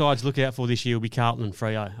the 2 sides to look out for this year will be Carlton and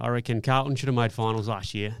Freo. I reckon Carlton should have made finals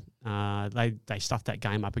last year. They stuffed that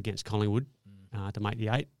game up against Collingwood to make the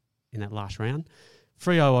 8 in that last round.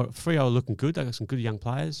 Freo are looking good. They've got some good young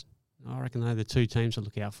players. I reckon they're the 2 teams to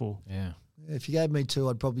look out for. Yeah. If you gave me 2,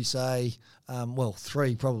 I'd probably say,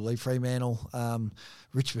 3 probably, Fremantle,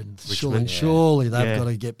 Richmond. Surely they've got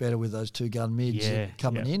to get better with those 2 gun mids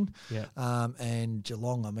coming in. Yeah. And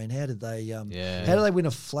Geelong, I mean, how did they win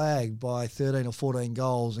a flag by 13 or 14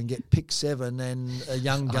 goals and get pick 7 and a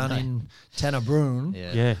young gun in Tanner Bruin?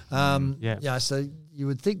 So you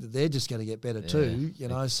would think that they're just going to get better too,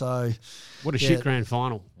 so... What a shit grand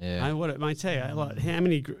final. Yeah. I tell you, how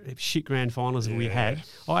many shit grand finals have we had?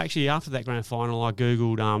 Actually, after that grand final, I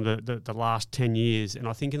Googled the last 10 years, and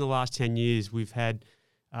I think in the last 10 years we've had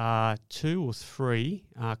 2 or 3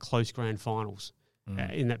 close grand finals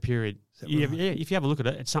in that period. If you have a look at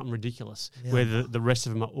it, it's something ridiculous, where the rest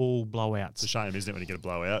of them are all blowouts. It's a shame, isn't it, when you get a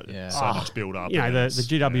blowout? Yeah. So much build-up. The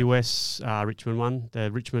GWS Richmond one, the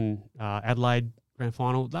Richmond Adelaide grand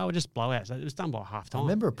final, they were just blowouts. It was done by half time. I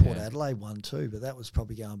remember a Port Adelaide one too, but that was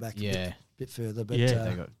probably going back a bit further. But they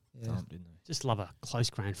got thumped, didn't they? Just love a close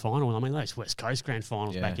grand final. I mean, those West Coast grand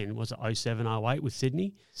finals back in, was it 07, 08 with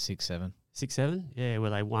Sydney? 6-7. 6-7? Yeah, where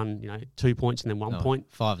they won, 2 points and then 1 point.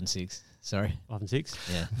 5 and 6. Sorry. 5 and 6.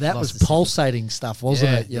 Yeah. That was pulsating stuff,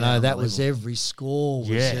 wasn't it? That was every score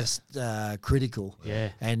was just critical. Yeah.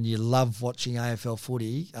 And you love watching AFL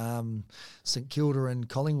footy. St Kilda and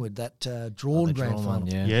Collingwood, that drawn grand final.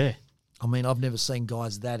 Yeah. I mean, I've never seen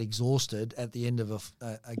guys that exhausted at the end of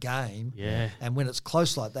a game. Yeah. And when it's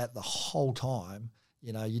close like that the whole time,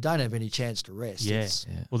 you don't have any chance to rest. Yeah.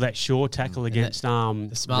 Well, that Shaw tackle against the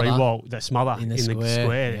smother, that smother in the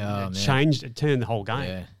square it turned the whole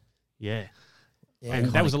game. Yeah. And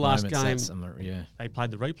that was the last game. They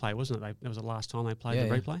played the replay, wasn't it? That was the last time they played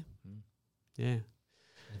the replay. Yeah.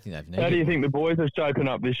 I think they've How do you think the boys are shaping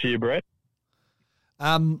up this year, Brett?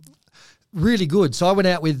 Really good. So I went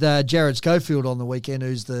out with Jared Schofield on the weekend,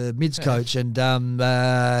 who's the mids coach, and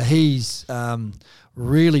he's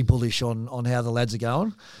really bullish on how the lads are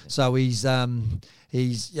going. So he's the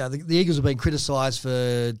Eagles have been criticised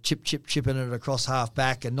for chipping it across half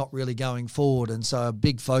back and not really going forward, and so a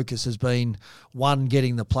big focus has been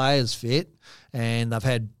getting the players fit, and they've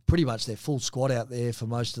had pretty much their full squad out there for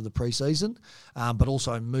most of the preseason, but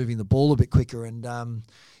also moving the ball a bit quicker. And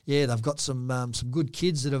they've got some good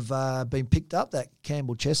kids that have been picked up. That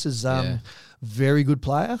Campbell Chess is very good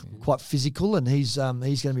player, quite physical, and he's going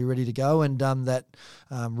to be ready to go. And that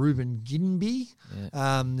Ruben Ginby,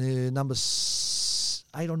 the number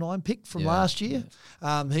 8 or 9 pick from last year,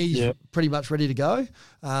 he's pretty much ready to go.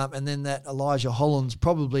 And then that Elijah Holland's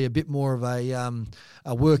probably a bit more of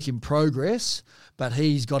a work in progress, but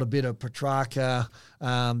he's got a bit of Petrarca,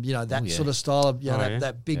 sort of style of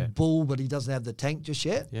that big bull, but he doesn't have the tank just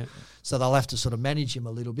yet. Yeah. So they'll have to sort of manage him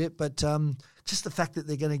a little bit. But just the fact that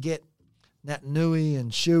they're going to get Nat Nui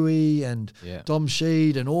and Shuey and Dom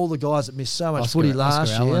Sheed and all the guys that missed so much footy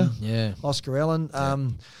last year. Oscar Allen.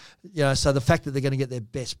 So the fact that they're going to get their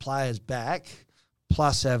best players back,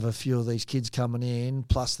 plus have a few of these kids coming in,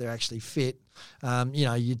 plus they're actually fit,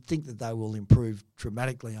 you'd think that they will improve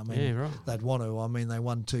dramatically. I mean, they'd want to. I mean, they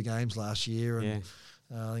won 2 games last year, and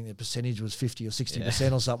I think their percentage was 50 or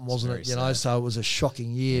 60% or something, wasn't it? Sad. So it was a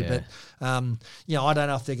shocking year. Yeah. But, I don't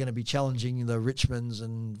know if they're going to be challenging the Richmonds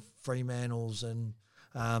and Fremantles and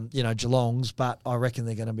Geelongs, but I reckon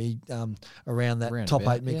they're going to be around that top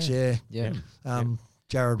 8 mix.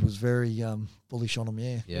 Jared was very bullish on them.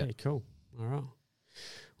 Yeah, cool. All right.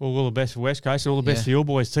 Well, all the best for West Coast and all the best for your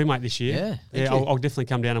boys too, mate, this year. I'll definitely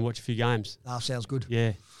come down and watch a few games. Sounds good.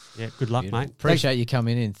 Yeah, good luck, mate. Appreciate you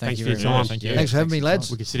coming in. Thanks for your time. Thanks for having me,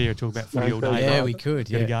 lads. We could sit here and talk about footy all day. Yeah, we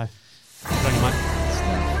could. Gotta go. Thank you, mate.